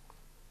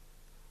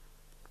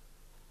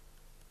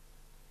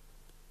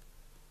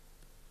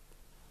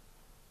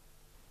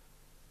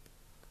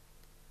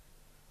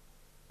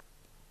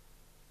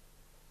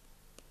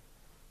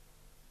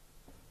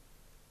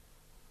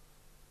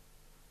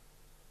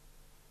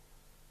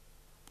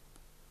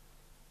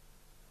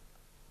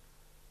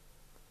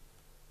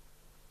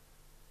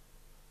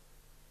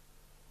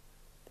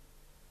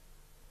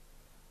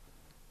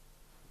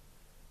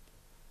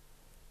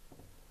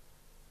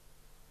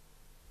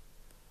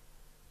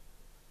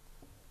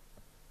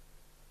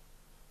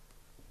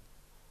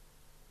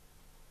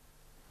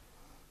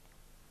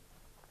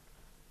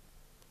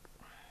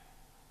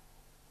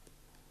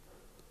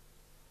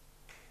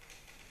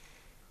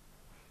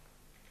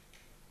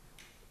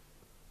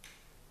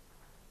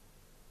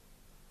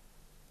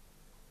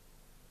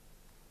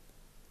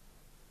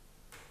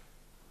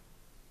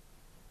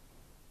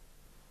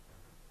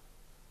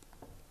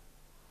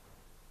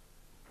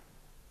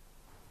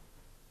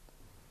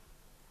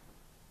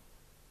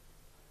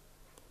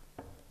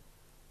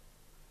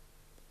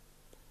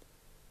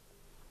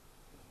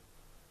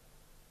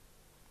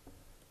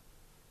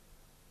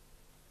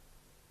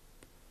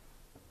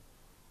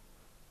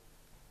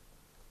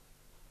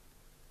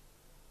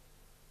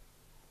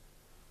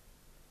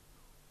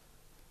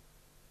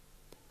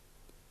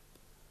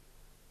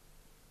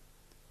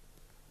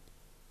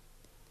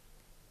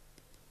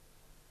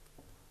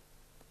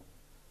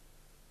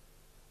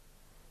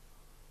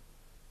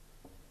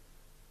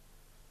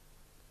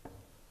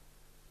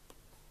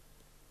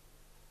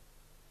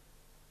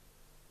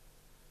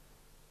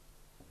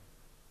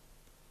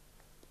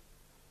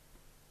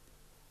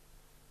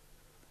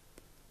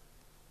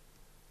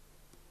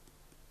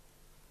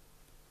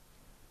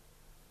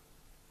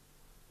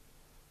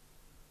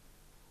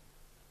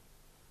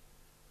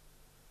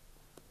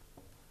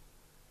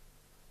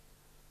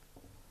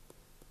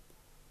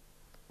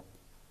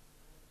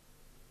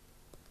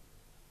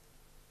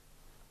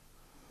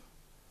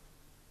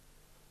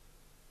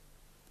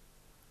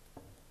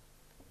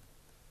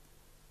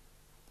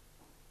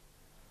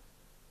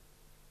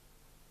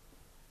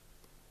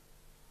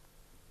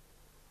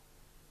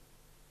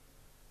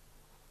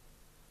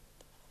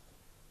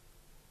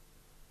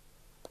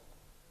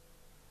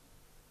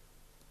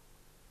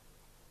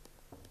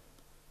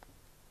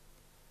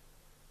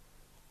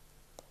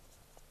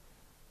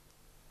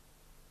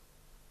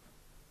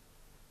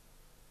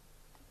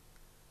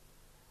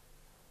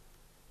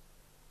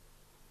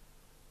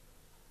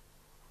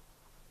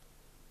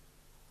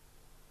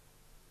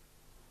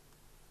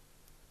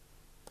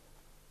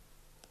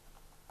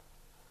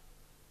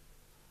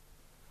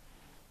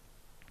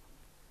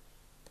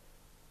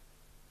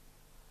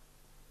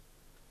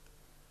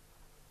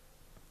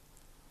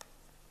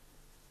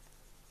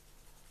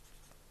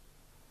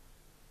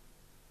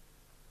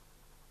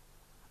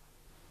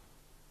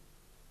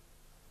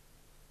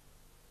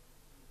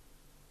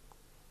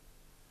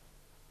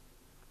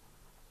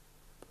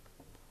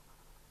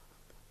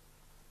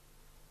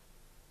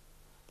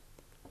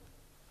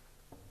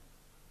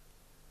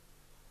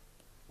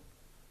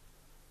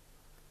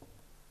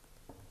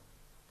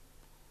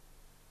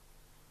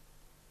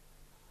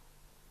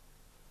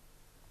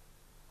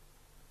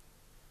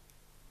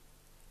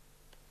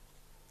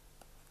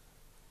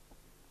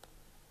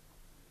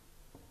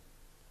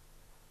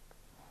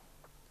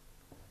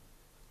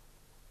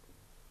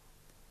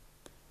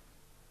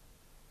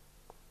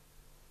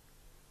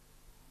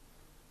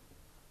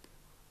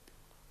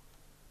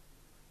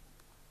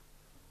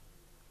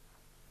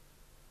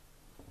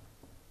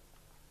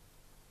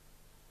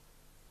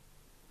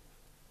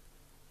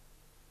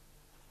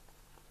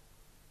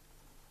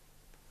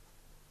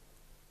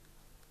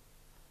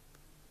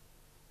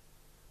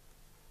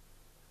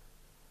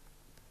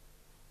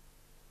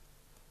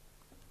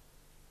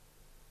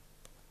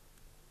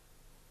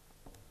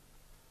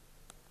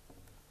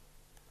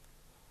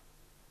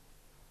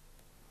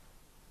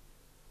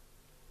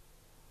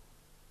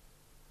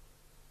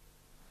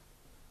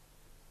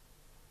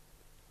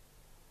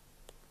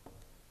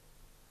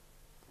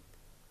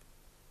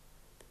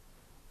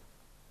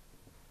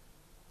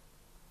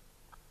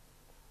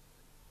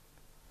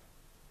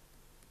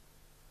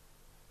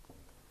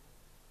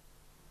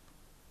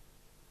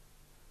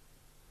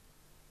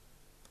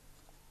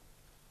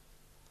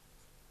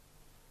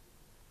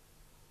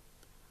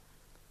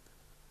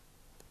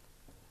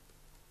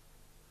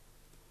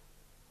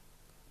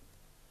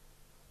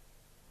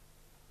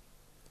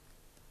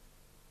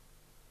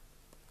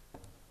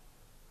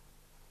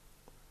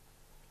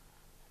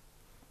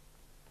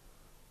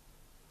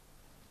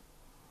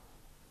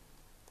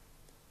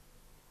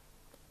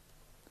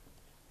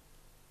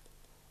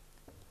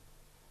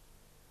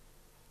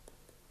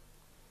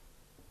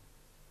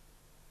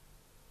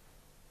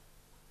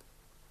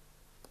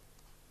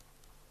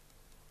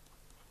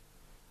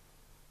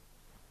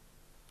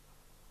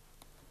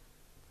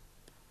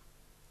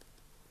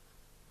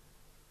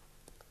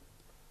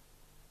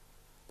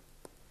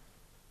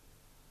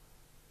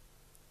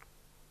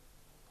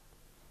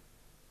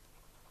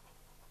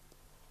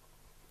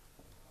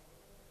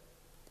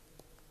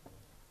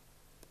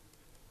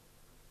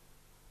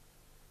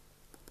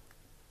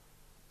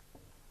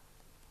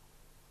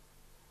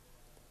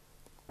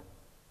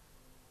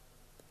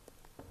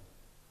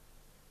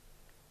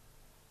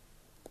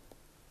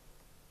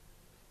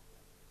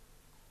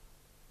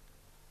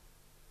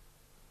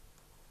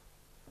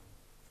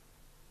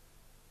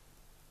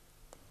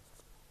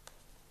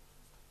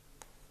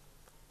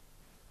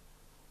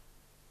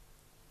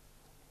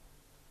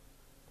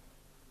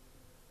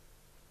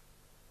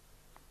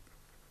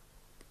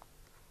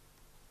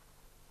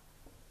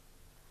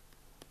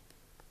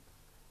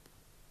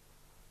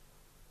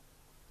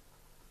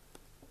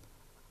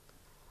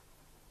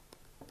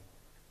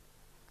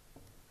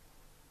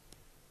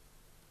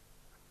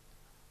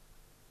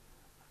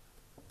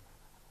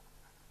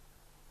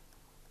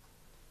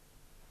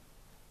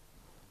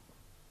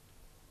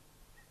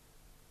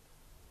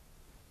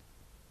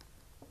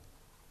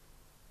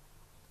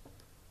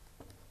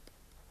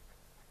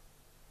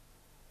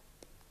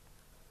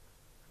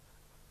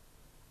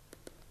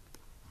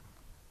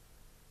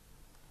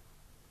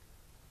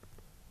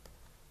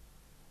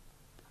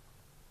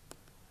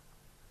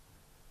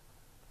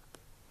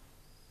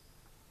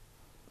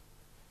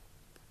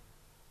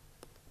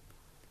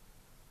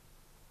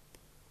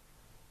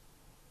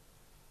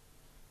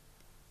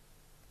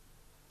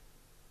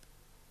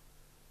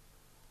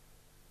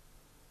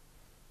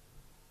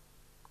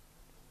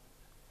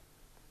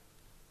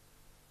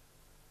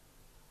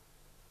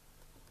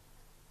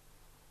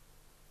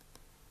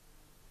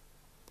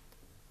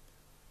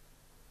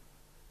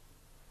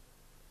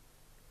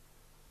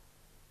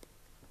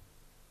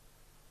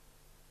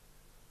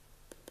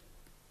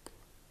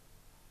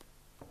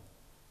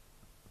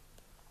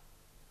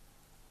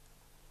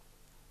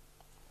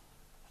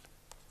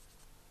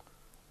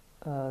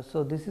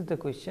 So, this is the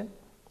question.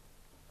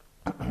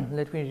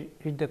 Let me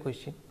read the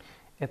question.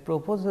 A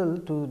proposal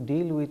to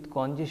deal with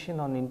congestion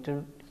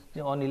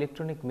on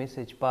electronic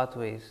message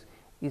pathways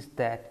is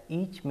that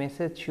each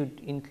message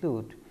should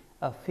include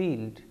a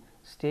field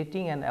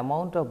stating an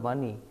amount of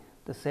money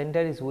the sender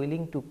is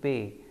willing to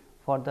pay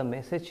for the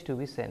message to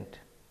be sent.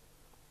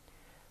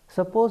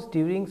 Suppose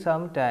during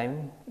some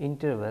time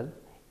interval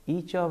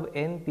each of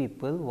n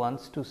people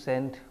wants to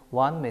send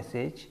one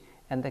message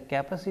and the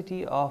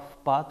capacity of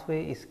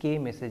pathway is k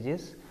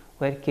messages,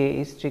 where k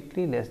is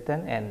strictly less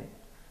than n.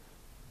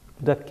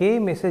 The k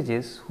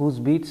messages whose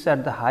bits are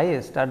the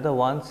highest are the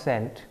ones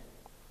sent,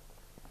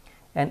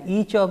 and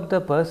each of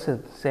the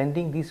persons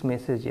sending these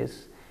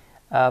messages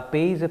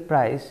pays a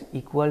price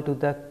equal to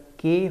the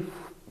k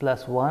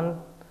plus 1th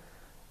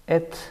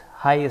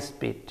highest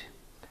bit.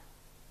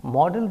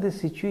 Model this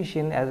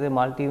situation as a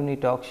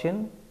multi-unit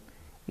auction.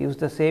 Use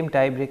the same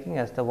tie breaking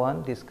as the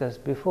one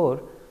discussed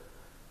before.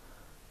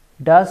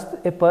 Does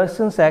a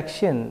person's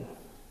action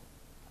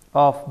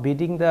of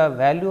bidding the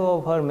value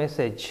of her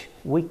message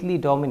weakly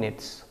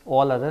dominates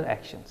all other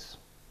actions?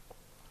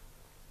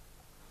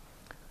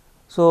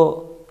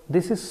 So,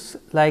 this is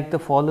like the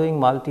following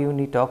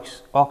multi-unit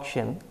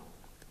auction.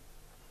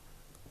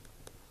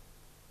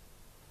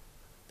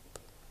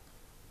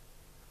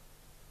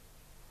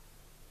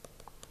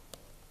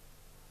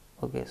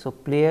 Okay, so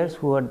players,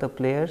 who are the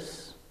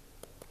players?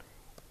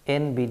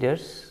 N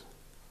bidders.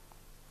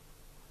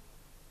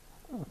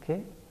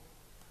 Okay,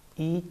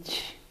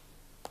 each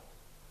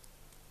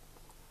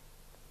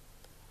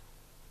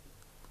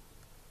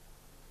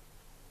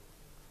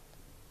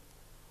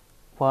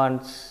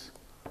wants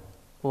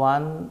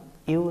 1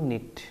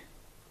 unit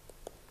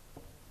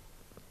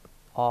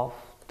of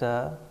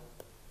the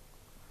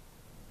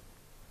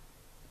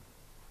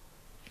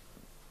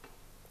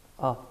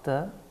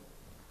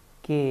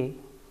k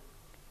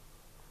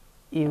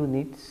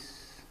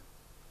units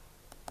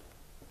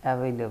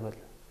available.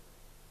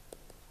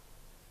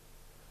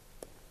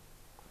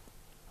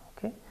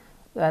 Okay,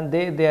 and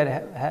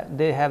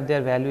they have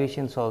their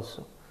valuations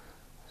also.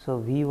 So,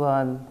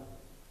 V1,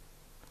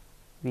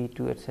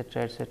 V2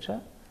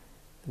 etc.,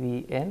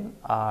 Vn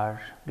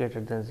are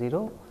greater than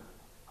 0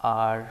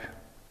 are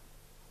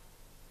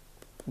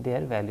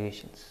their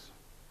valuations.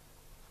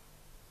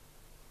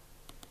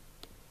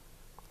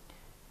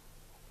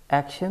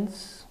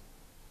 Actions.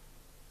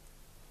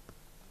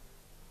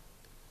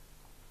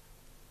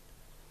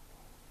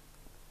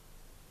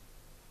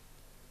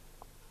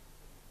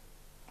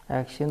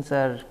 Actions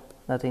are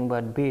nothing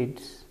but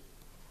bids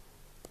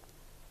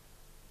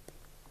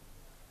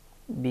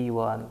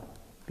B1,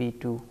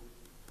 B2,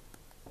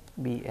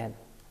 Bn,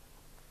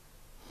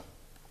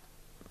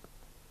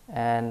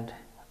 and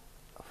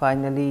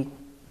finally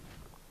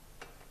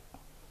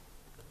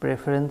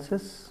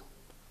preferences.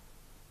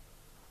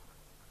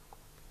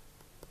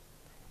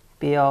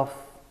 Payoff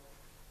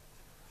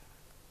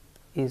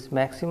is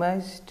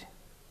maximized.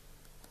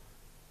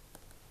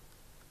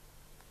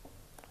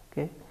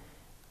 Okay,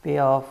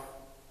 payoff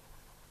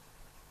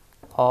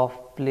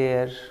of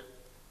player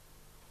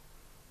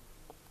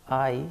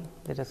I,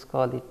 let us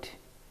call it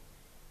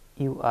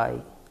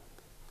Ui,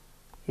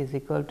 is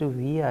equal to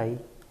Vi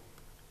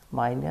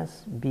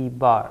minus B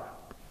bar.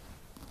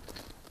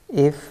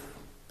 If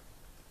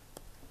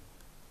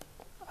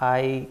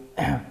I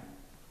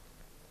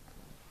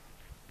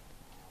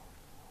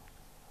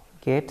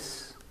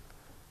gets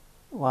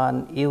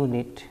 1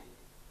 unit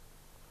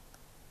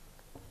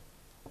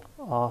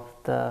of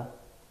the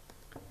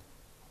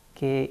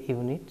k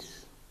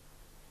units,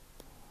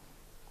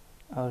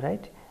 all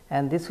right,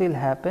 and this will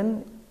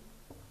happen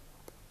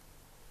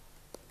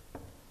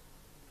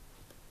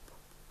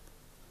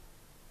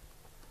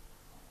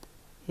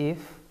if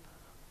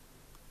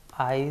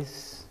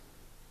i's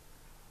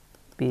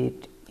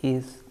bid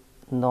is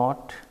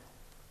not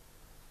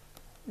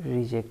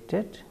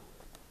rejected,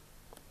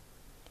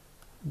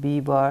 B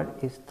bar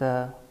is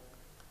the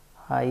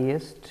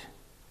highest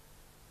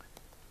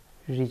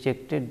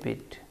rejected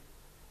bid.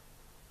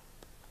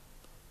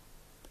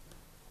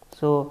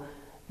 So,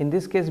 in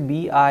this case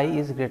Bi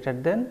is greater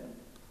than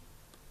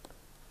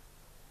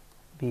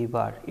B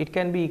bar. It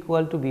can be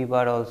equal to B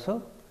bar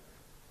also,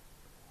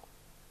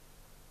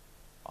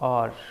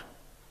 or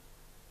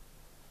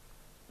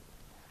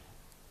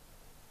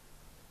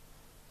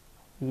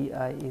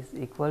Bi is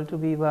equal to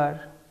B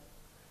bar,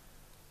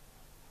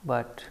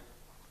 but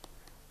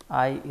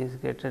I is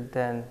greater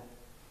than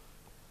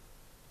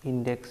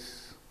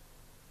index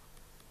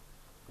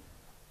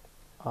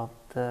of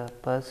the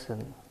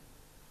person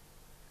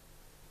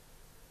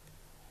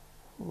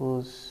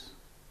whose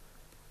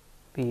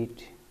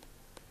bid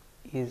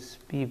is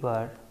B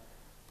bar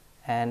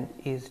and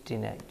is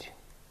denied.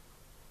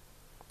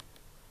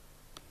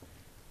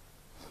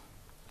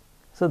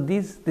 So,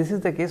 this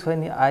is the case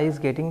when I is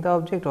getting the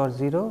object or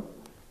 0,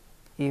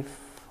 if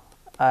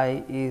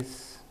I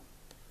is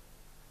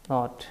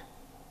not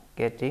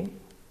getting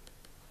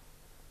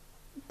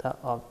the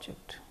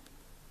object.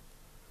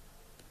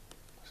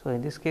 So,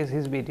 in this case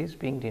his bid is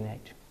being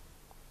denied.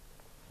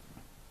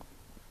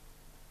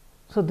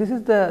 So, this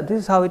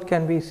is how it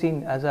can be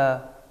seen as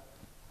a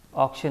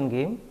auction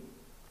game.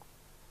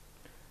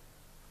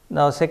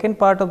 Now, second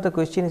part of the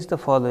question is the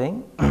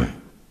following.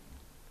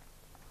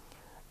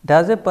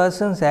 Does a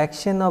person's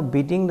action of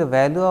bidding the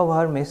value of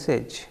her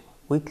message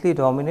weakly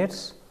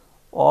dominates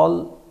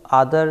all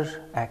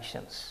other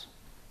actions?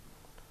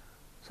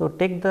 So,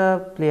 take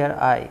the player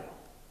I.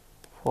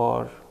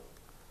 For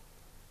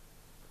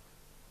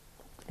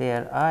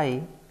player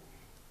I,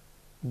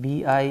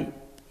 BI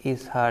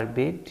is her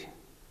bid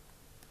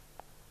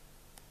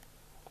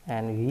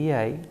and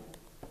VI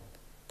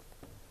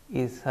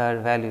is her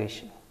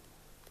valuation.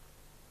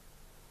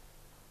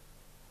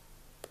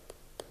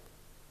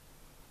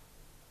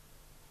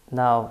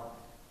 Now,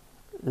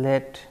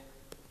 let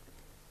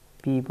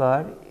P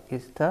bar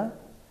is the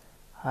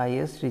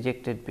highest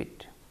rejected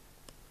bid.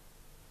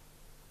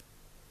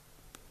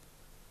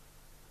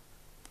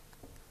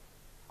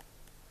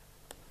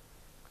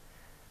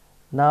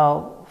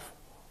 Now,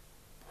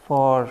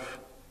 for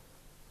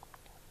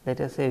let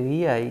us say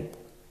VI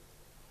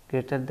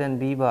greater than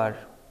B bar,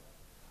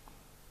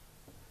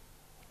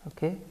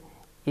 okay.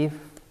 If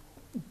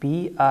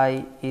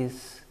BI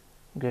is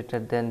greater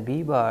than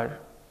B bar,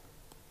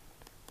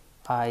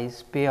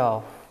 I's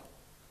payoff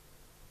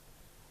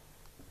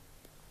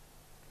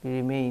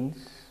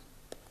remains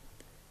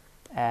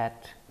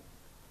at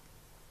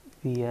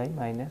VI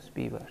minus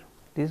B bar.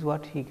 This is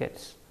what he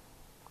gets.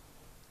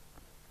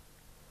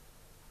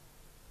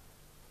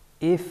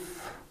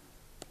 If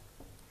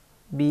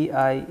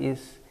BI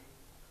is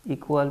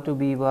equal to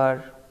B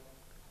bar,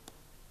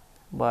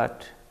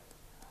 but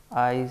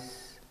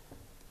I's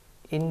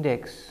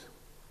index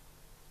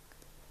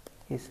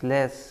is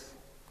less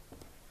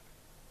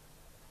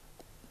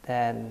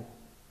than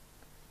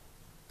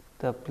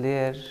the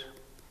player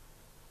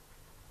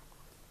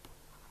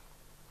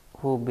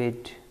who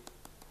bid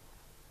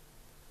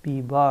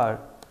B bar,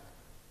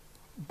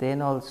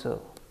 then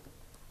also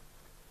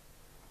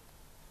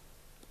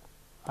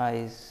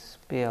I's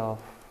payoff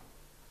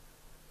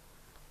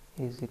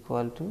is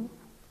equal to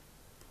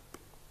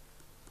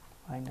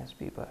minus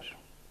B bar.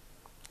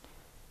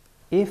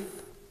 If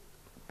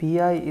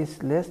BI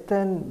is less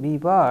than B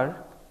bar,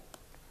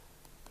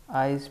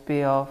 I's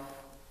payoff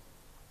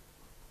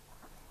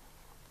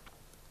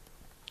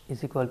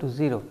is equal to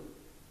 0,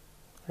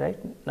 right.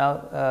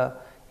 Now,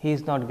 he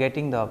is not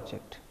getting the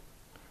object.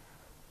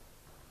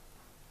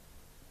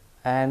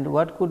 And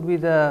what could be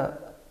the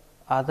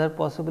other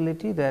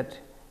possibility, that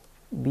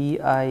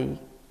BI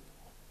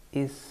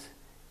is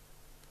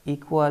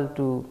equal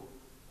to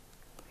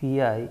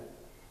VI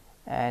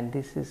and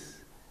this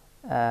is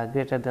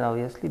greater than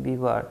obviously B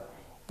bar.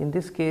 In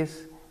this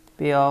case,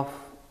 payoff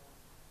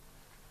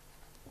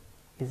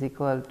is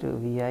equal to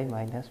VI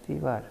minus B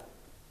bar,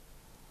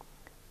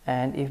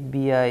 and if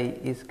BI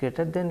is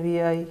greater than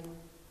VI,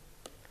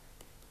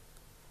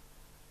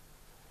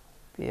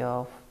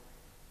 payoff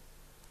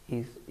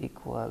is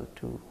equal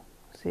to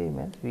same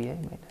as VI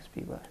minus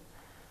B bar.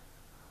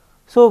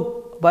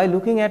 So, by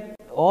looking at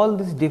all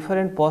these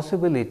different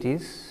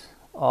possibilities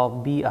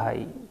of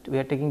BI, we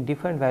are taking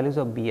different values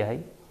of BI,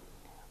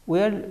 we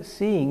are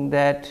seeing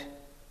that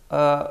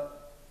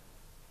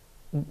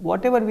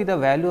whatever be the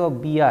value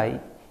of BI,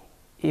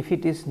 if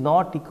it is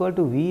not equal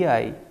to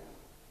VI,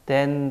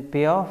 then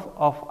payoff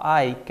of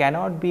I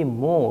cannot be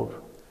more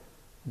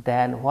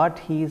than what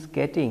he is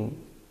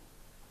getting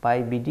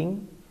by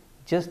bidding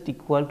just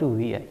equal to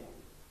VI,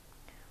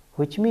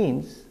 which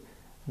means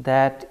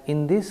that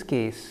in this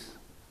case,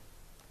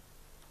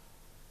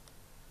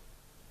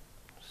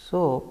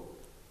 so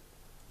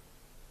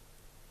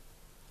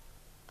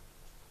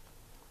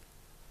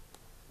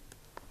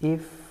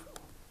if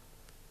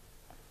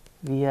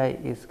VI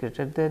is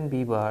greater than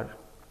B bar,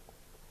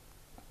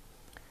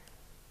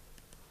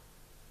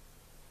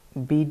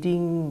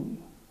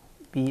 bidding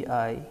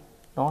BI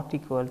not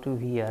equal to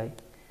VI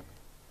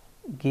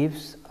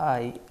gives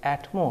I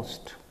at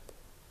most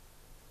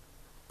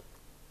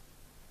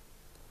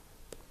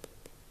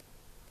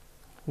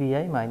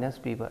VI minus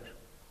B bar,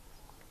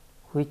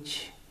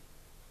 which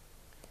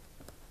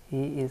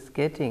he is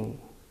getting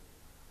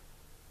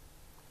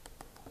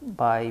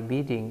by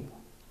bidding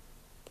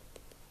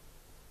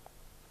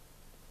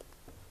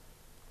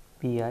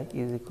BI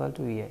is equal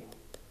to VI.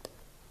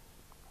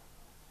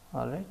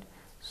 All right.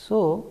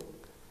 So,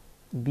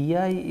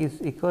 BI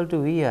is equal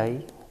to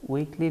VI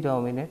weakly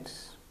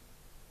dominates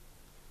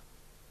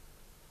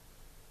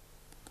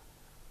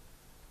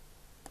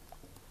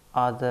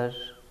other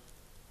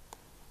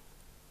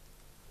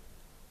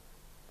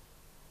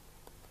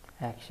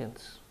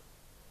actions.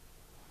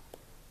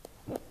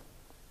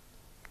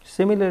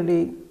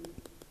 Similarly,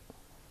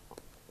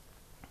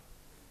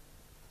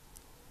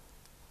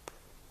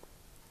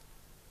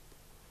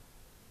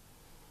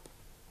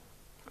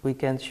 we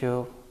can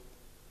show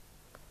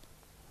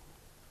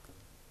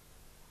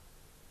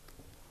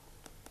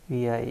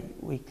VI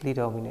weakly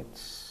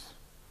dominates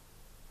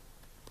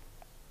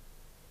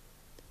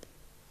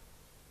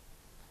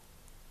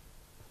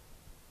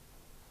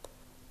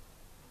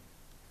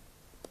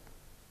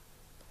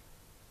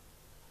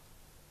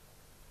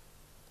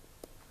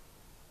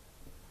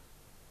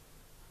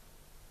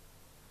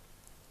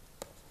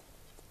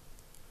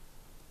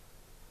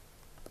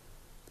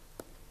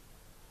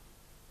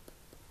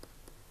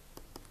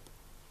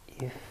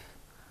if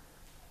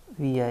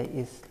Vi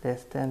is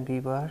less than B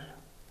bar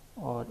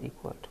or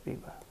equal to B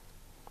bar.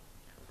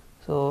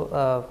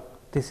 So,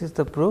 this is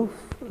the proof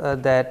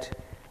that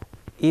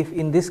if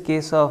in this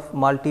case of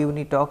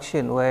multi-unit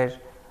auction, where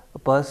a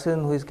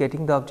person who is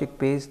getting the object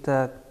pays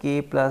the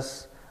k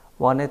plus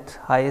 1th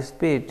highest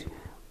bid,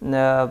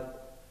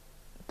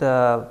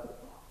 the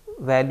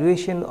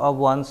valuation of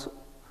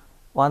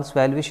one's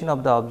valuation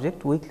of the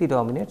object weakly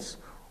dominates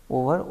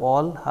over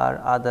all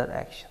her other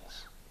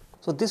actions.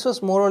 So, this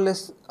was more or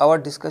less our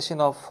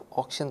discussion of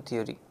auction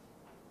theory.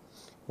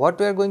 What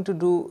we are going to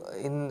do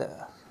in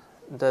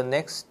the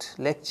next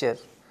lecture,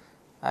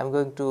 I am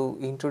going to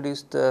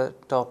introduce the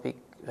topic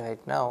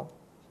right now.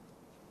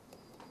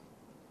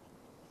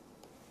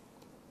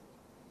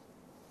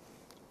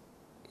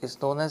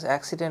 Is known as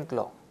accident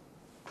law.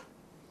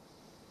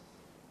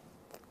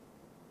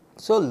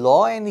 So,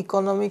 law in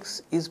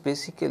economics is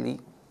basically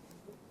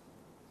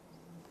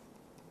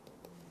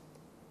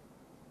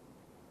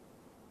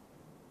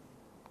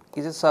a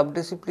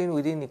subdiscipline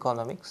within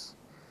economics,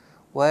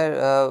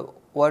 where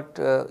what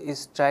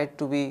is tried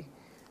to be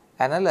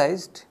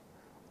analyzed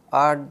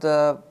are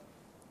the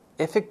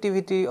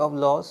effectivity of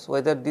laws,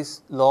 whether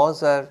these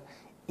laws are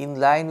in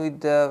line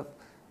with the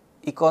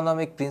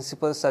economic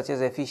principles such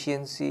as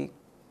efficiency,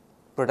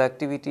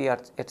 productivity,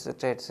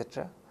 etc.,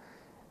 etc.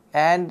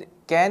 And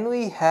can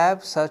we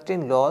have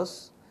certain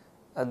laws,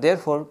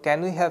 therefore,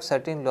 can we have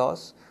certain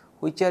laws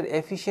which are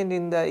efficient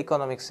in the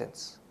economic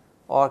sense,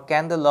 or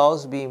can the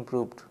laws be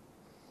improved?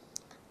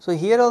 So,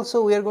 here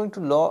also we are going to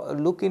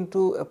look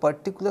into a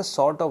particular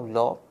sort of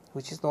law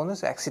which is known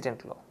as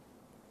accident law.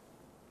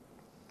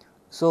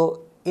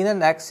 So, in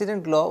an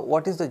accident law,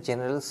 what is the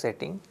general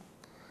setting?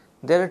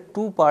 There are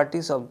two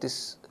parties of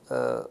this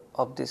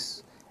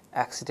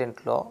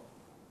accident law.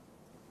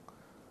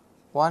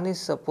 One is,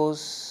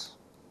 suppose,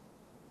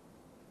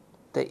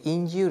 the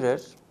injurer,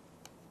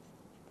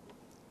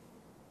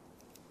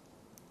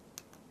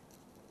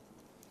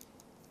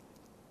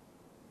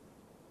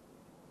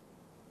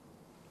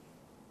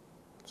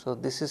 so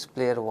this is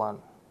player 1,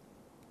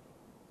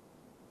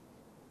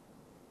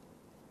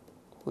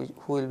 who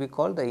will be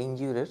called the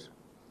injurer,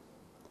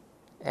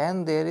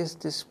 and there is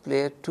this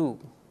player 2,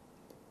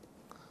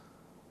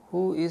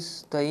 who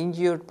is the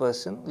injured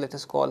person, let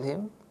us call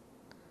him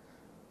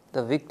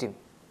the victim.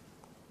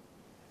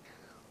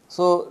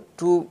 So,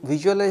 to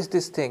visualize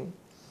this thing,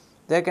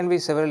 there can be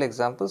several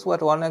examples.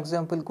 What one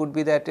example could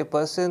be that a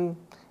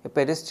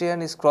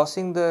pedestrian is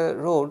crossing the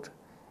road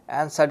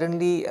and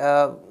suddenly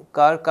a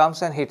car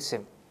comes and hits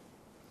him.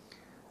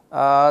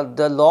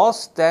 The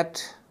loss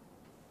that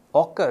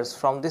occurs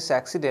from this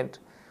accident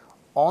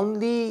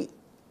only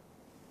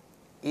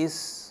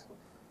is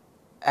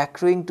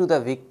accruing to the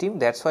victim,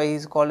 that is why he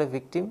is called a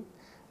victim.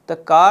 The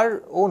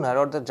car owner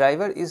or the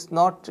driver is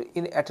not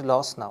at a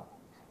loss now,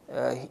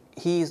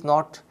 he is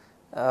not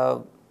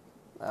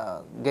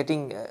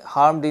getting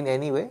harmed in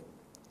any way.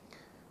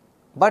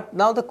 But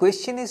now the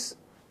question is,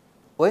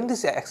 when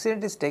this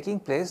accident is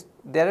taking place,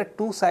 there are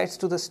two sides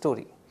to the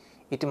story.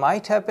 It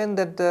might happen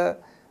that the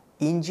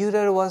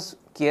injurer was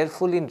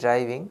careful in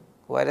driving,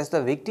 whereas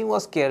the victim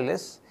was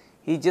careless,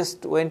 he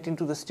just went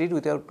into the street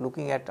without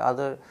looking at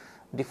other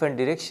different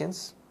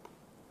directions,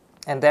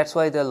 and that is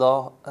why the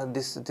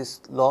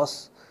this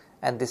loss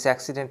and this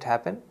accident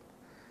happened.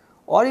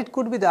 Or it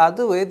could be the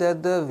other way,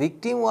 that the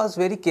victim was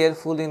very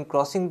careful in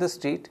crossing the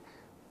street,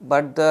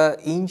 but the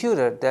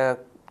injurer, the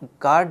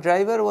car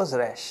driver, was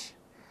rash,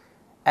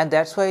 and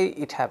that is why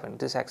it happened,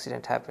 this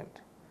accident happened.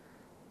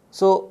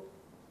 So,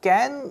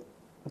 can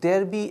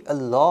there be a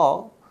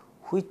law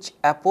which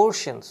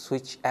apportions,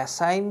 which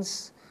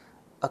assigns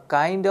a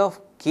kind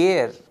of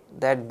care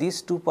that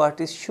these two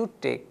parties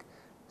should take,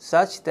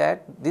 such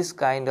that this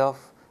kind of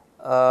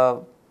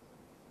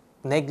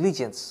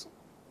negligence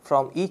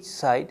from each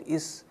side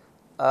is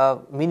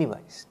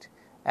minimized,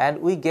 and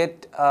we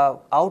get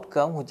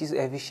outcome which is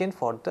efficient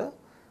for the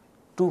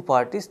two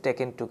parties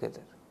taken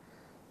together.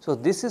 So,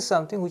 this is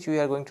something which we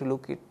are going to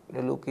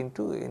look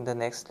into in the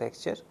next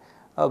lecture.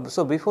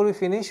 So, before we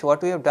finish,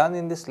 what we have done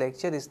in this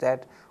lecture is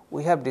that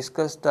we have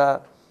discussed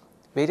the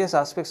various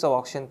aspects of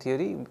auction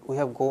theory. We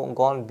have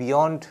gone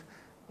beyond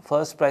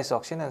first price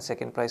auction and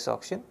second price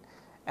auction,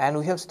 and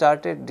we have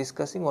started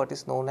discussing what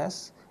is known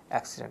as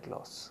accident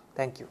laws.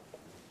 Thank you.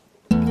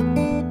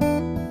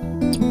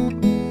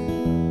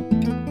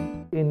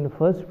 In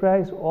first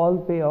price all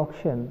pay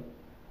auction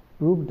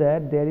proved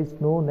that there is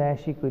no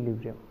Nash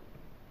equilibrium.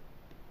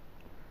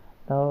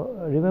 Now,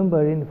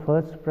 remember, in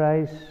first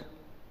price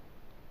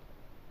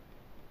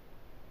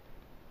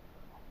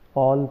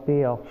all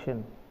pay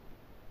auction,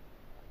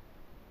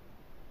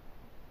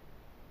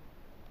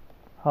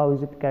 how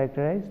is it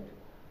characterized?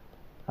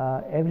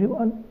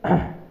 Everyone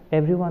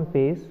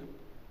pays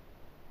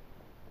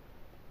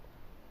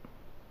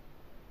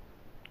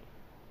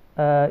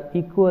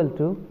equal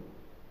to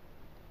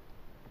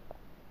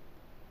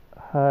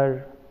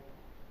her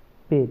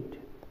bid,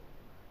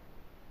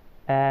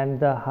 and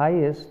the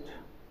highest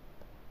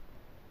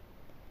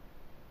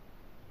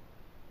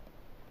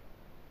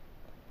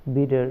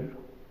bidder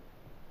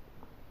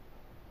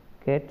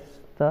gets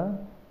the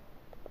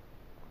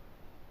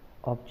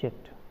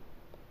object.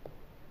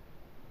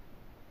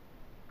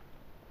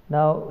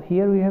 Now,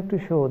 here we have to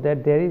show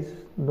that there is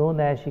no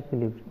Nash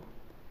equilibrium.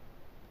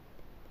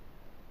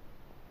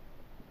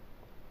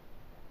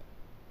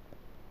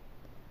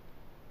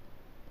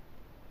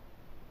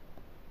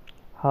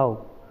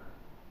 How?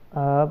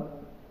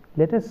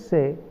 Let us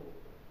say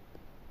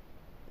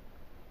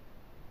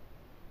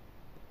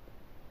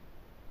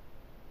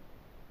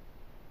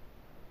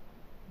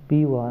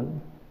B1,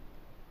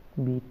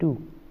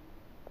 B2.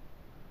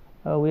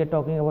 We are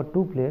talking about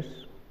two players.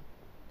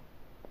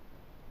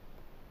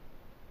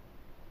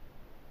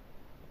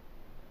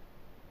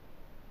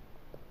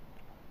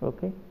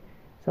 Okay.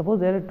 Suppose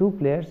there are two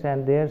players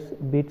and their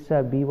bits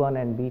are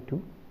B1 and B2.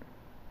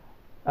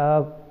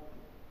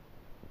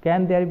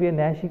 Can there be a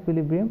Nash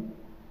equilibrium?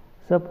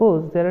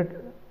 Suppose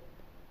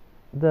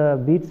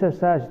the bits are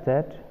such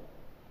that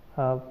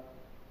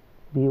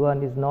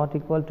B1 is not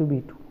equal to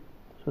B2.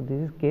 So,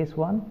 this is case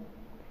 1,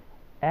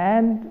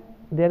 and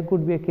there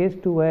could be a case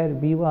 2 where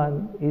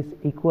B1 is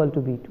equal to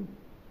B2.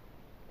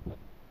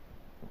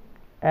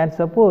 And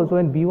suppose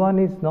when B1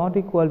 is not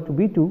equal to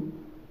B2,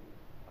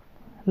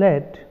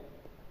 let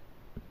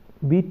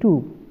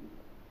B2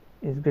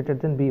 is greater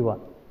than B1.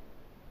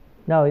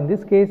 Now, in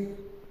this case,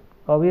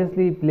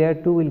 obviously player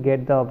 2 will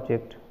get the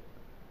object.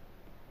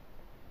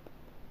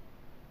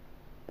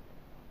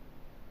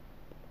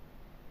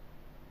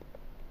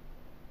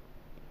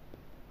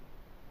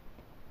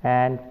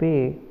 And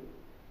pay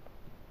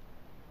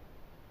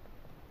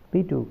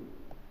P2,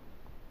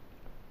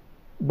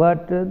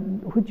 but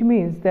which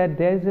means that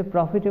there is a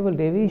profitable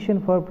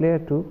deviation for player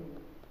 2.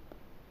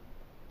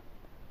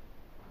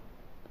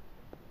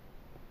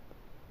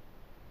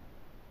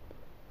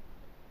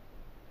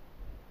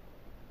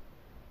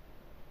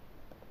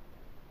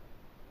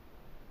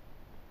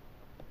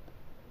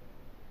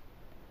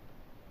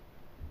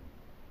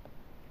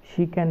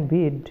 She can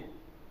bid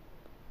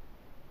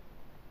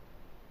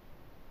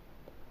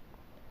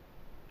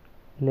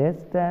less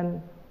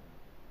than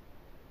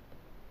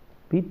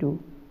P2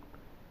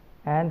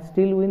 and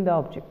still win the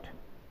object.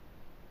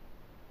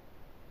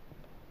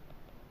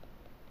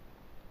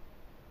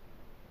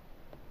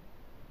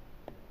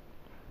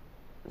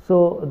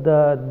 So,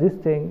 this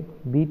thing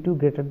B2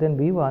 greater than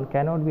B1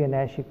 cannot be a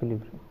Nash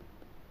equilibrium.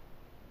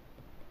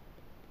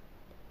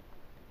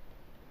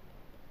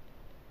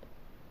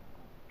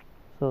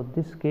 So,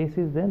 this case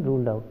is then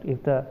ruled out.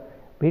 If the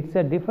bits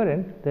are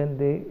different, then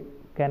they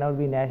cannot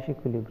be Nash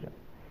equilibrium.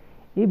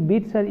 If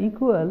bits are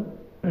equal,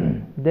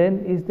 then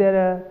is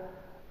there a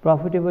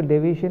profitable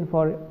deviation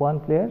for one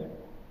player?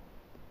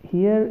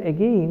 Here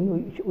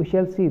again we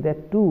shall see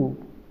that 2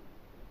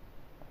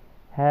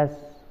 has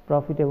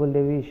profitable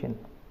deviation.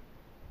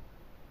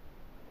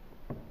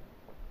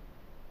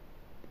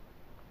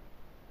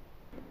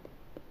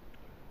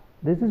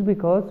 This is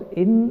because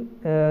in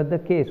the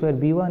case where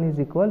B1 is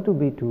equal to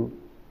B2,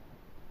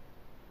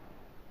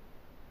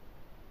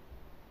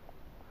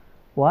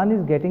 one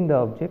is getting the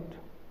object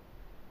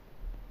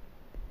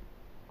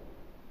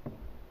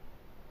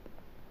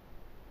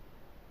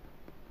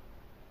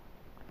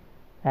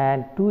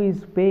and 2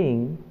 is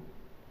paying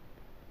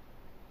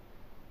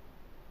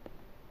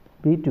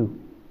B2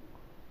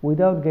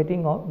 without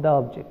getting the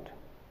object.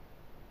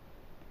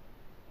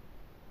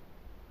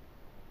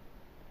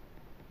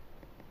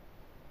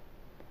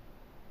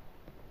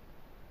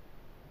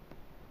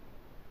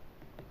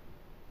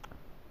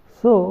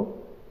 So,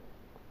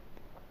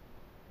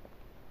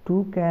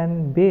 2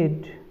 can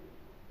bid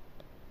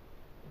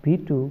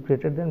B2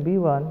 greater than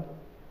B1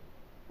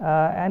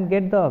 and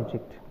get the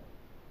object.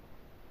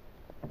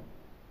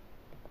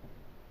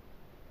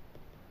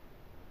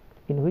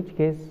 In which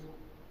case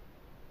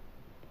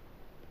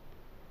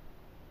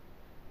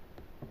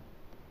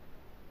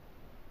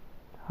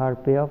her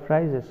payoff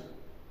rises.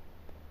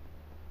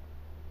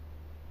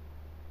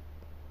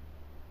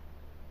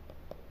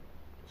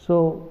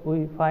 So,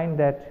 we find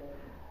that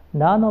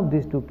none of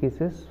these two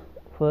cases,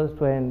 first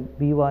when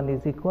B1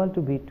 is equal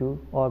to B2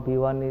 or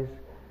B1 is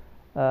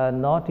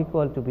not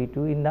equal to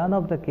B2, in none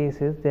of the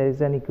cases there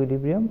is an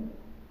equilibrium,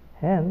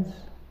 hence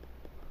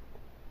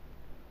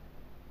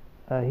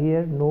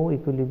here no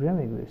equilibrium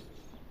exists.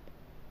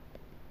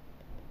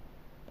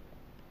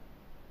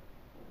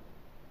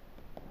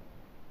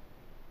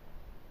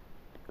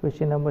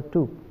 Question number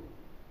 2.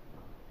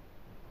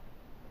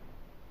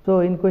 So,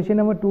 in question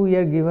number 2 we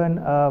are given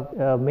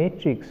a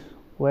matrix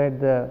where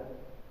the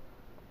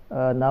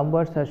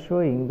numbers are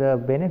showing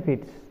the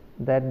benefits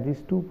that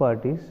these two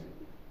parties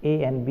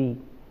A and B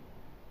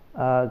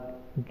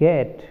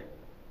get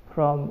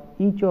from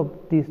each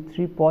of these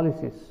three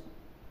policies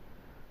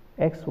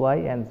X, Y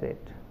and Z,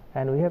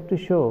 and we have to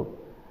show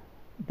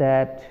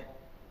that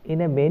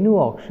in a menu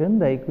auction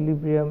the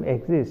equilibrium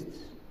exists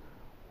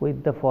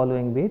with the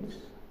following bits: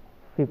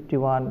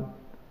 51.5,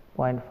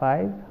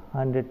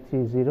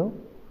 103.0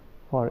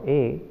 for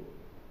A,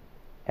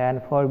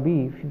 and for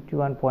B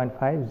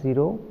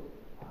 51.50,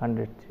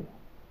 103.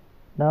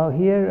 Now,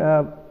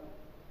 here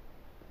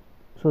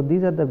so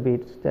these are the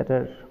bits that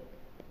are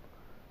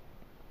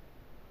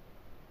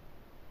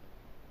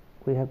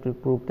we have to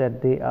prove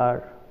that they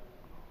are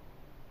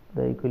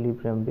the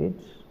equilibrium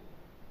bids.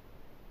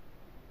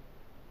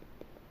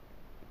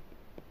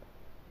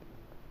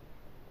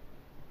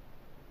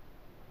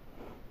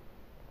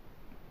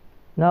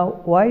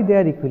 Now, why they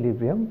are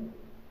equilibrium?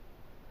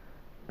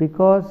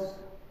 Because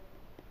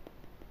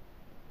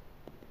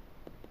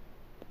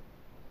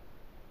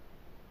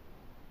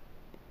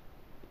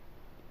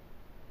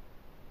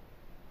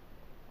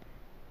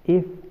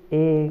if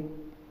A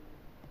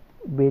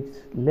bids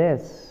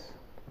less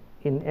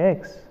in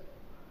X,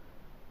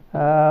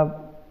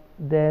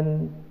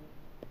 then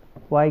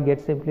Y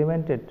gets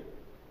implemented.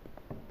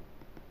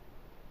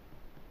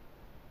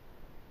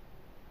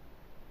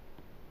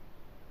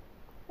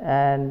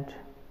 And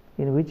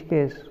in which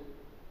case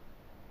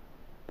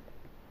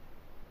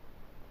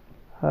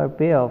her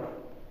payoff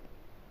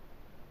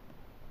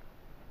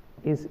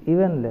is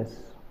even less,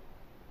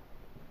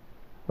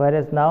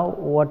 whereas now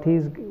what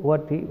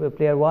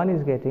player 1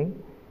 is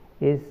getting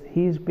is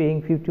he is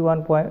paying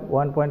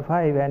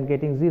 51.1.5 and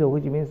getting 0,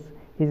 which means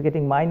he is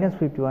getting minus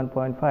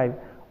 51.5,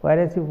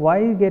 whereas if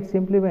Y gets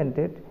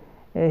implemented,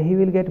 he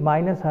will get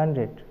minus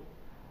 100.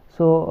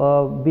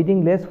 So,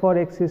 bidding less for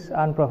X is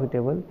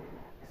unprofitable.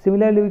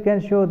 Similarly, we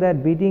can show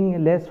that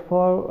bidding less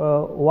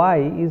for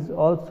Y is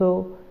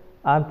also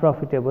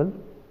unprofitable.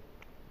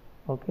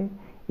 Okay.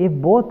 If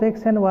both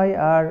X and Y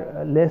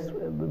are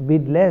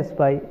bid less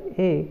by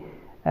A,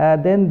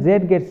 then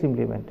Z gets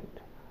implemented,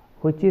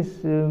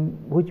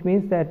 which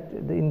means that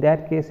in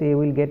that case A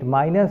will get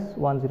minus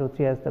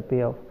 103 as the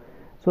payoff.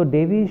 So,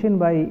 deviation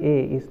by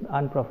A is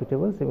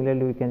unprofitable.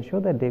 Similarly, we can show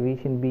that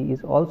deviation B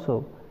is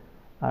also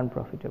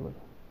unprofitable.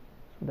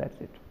 So, that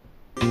is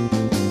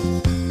it.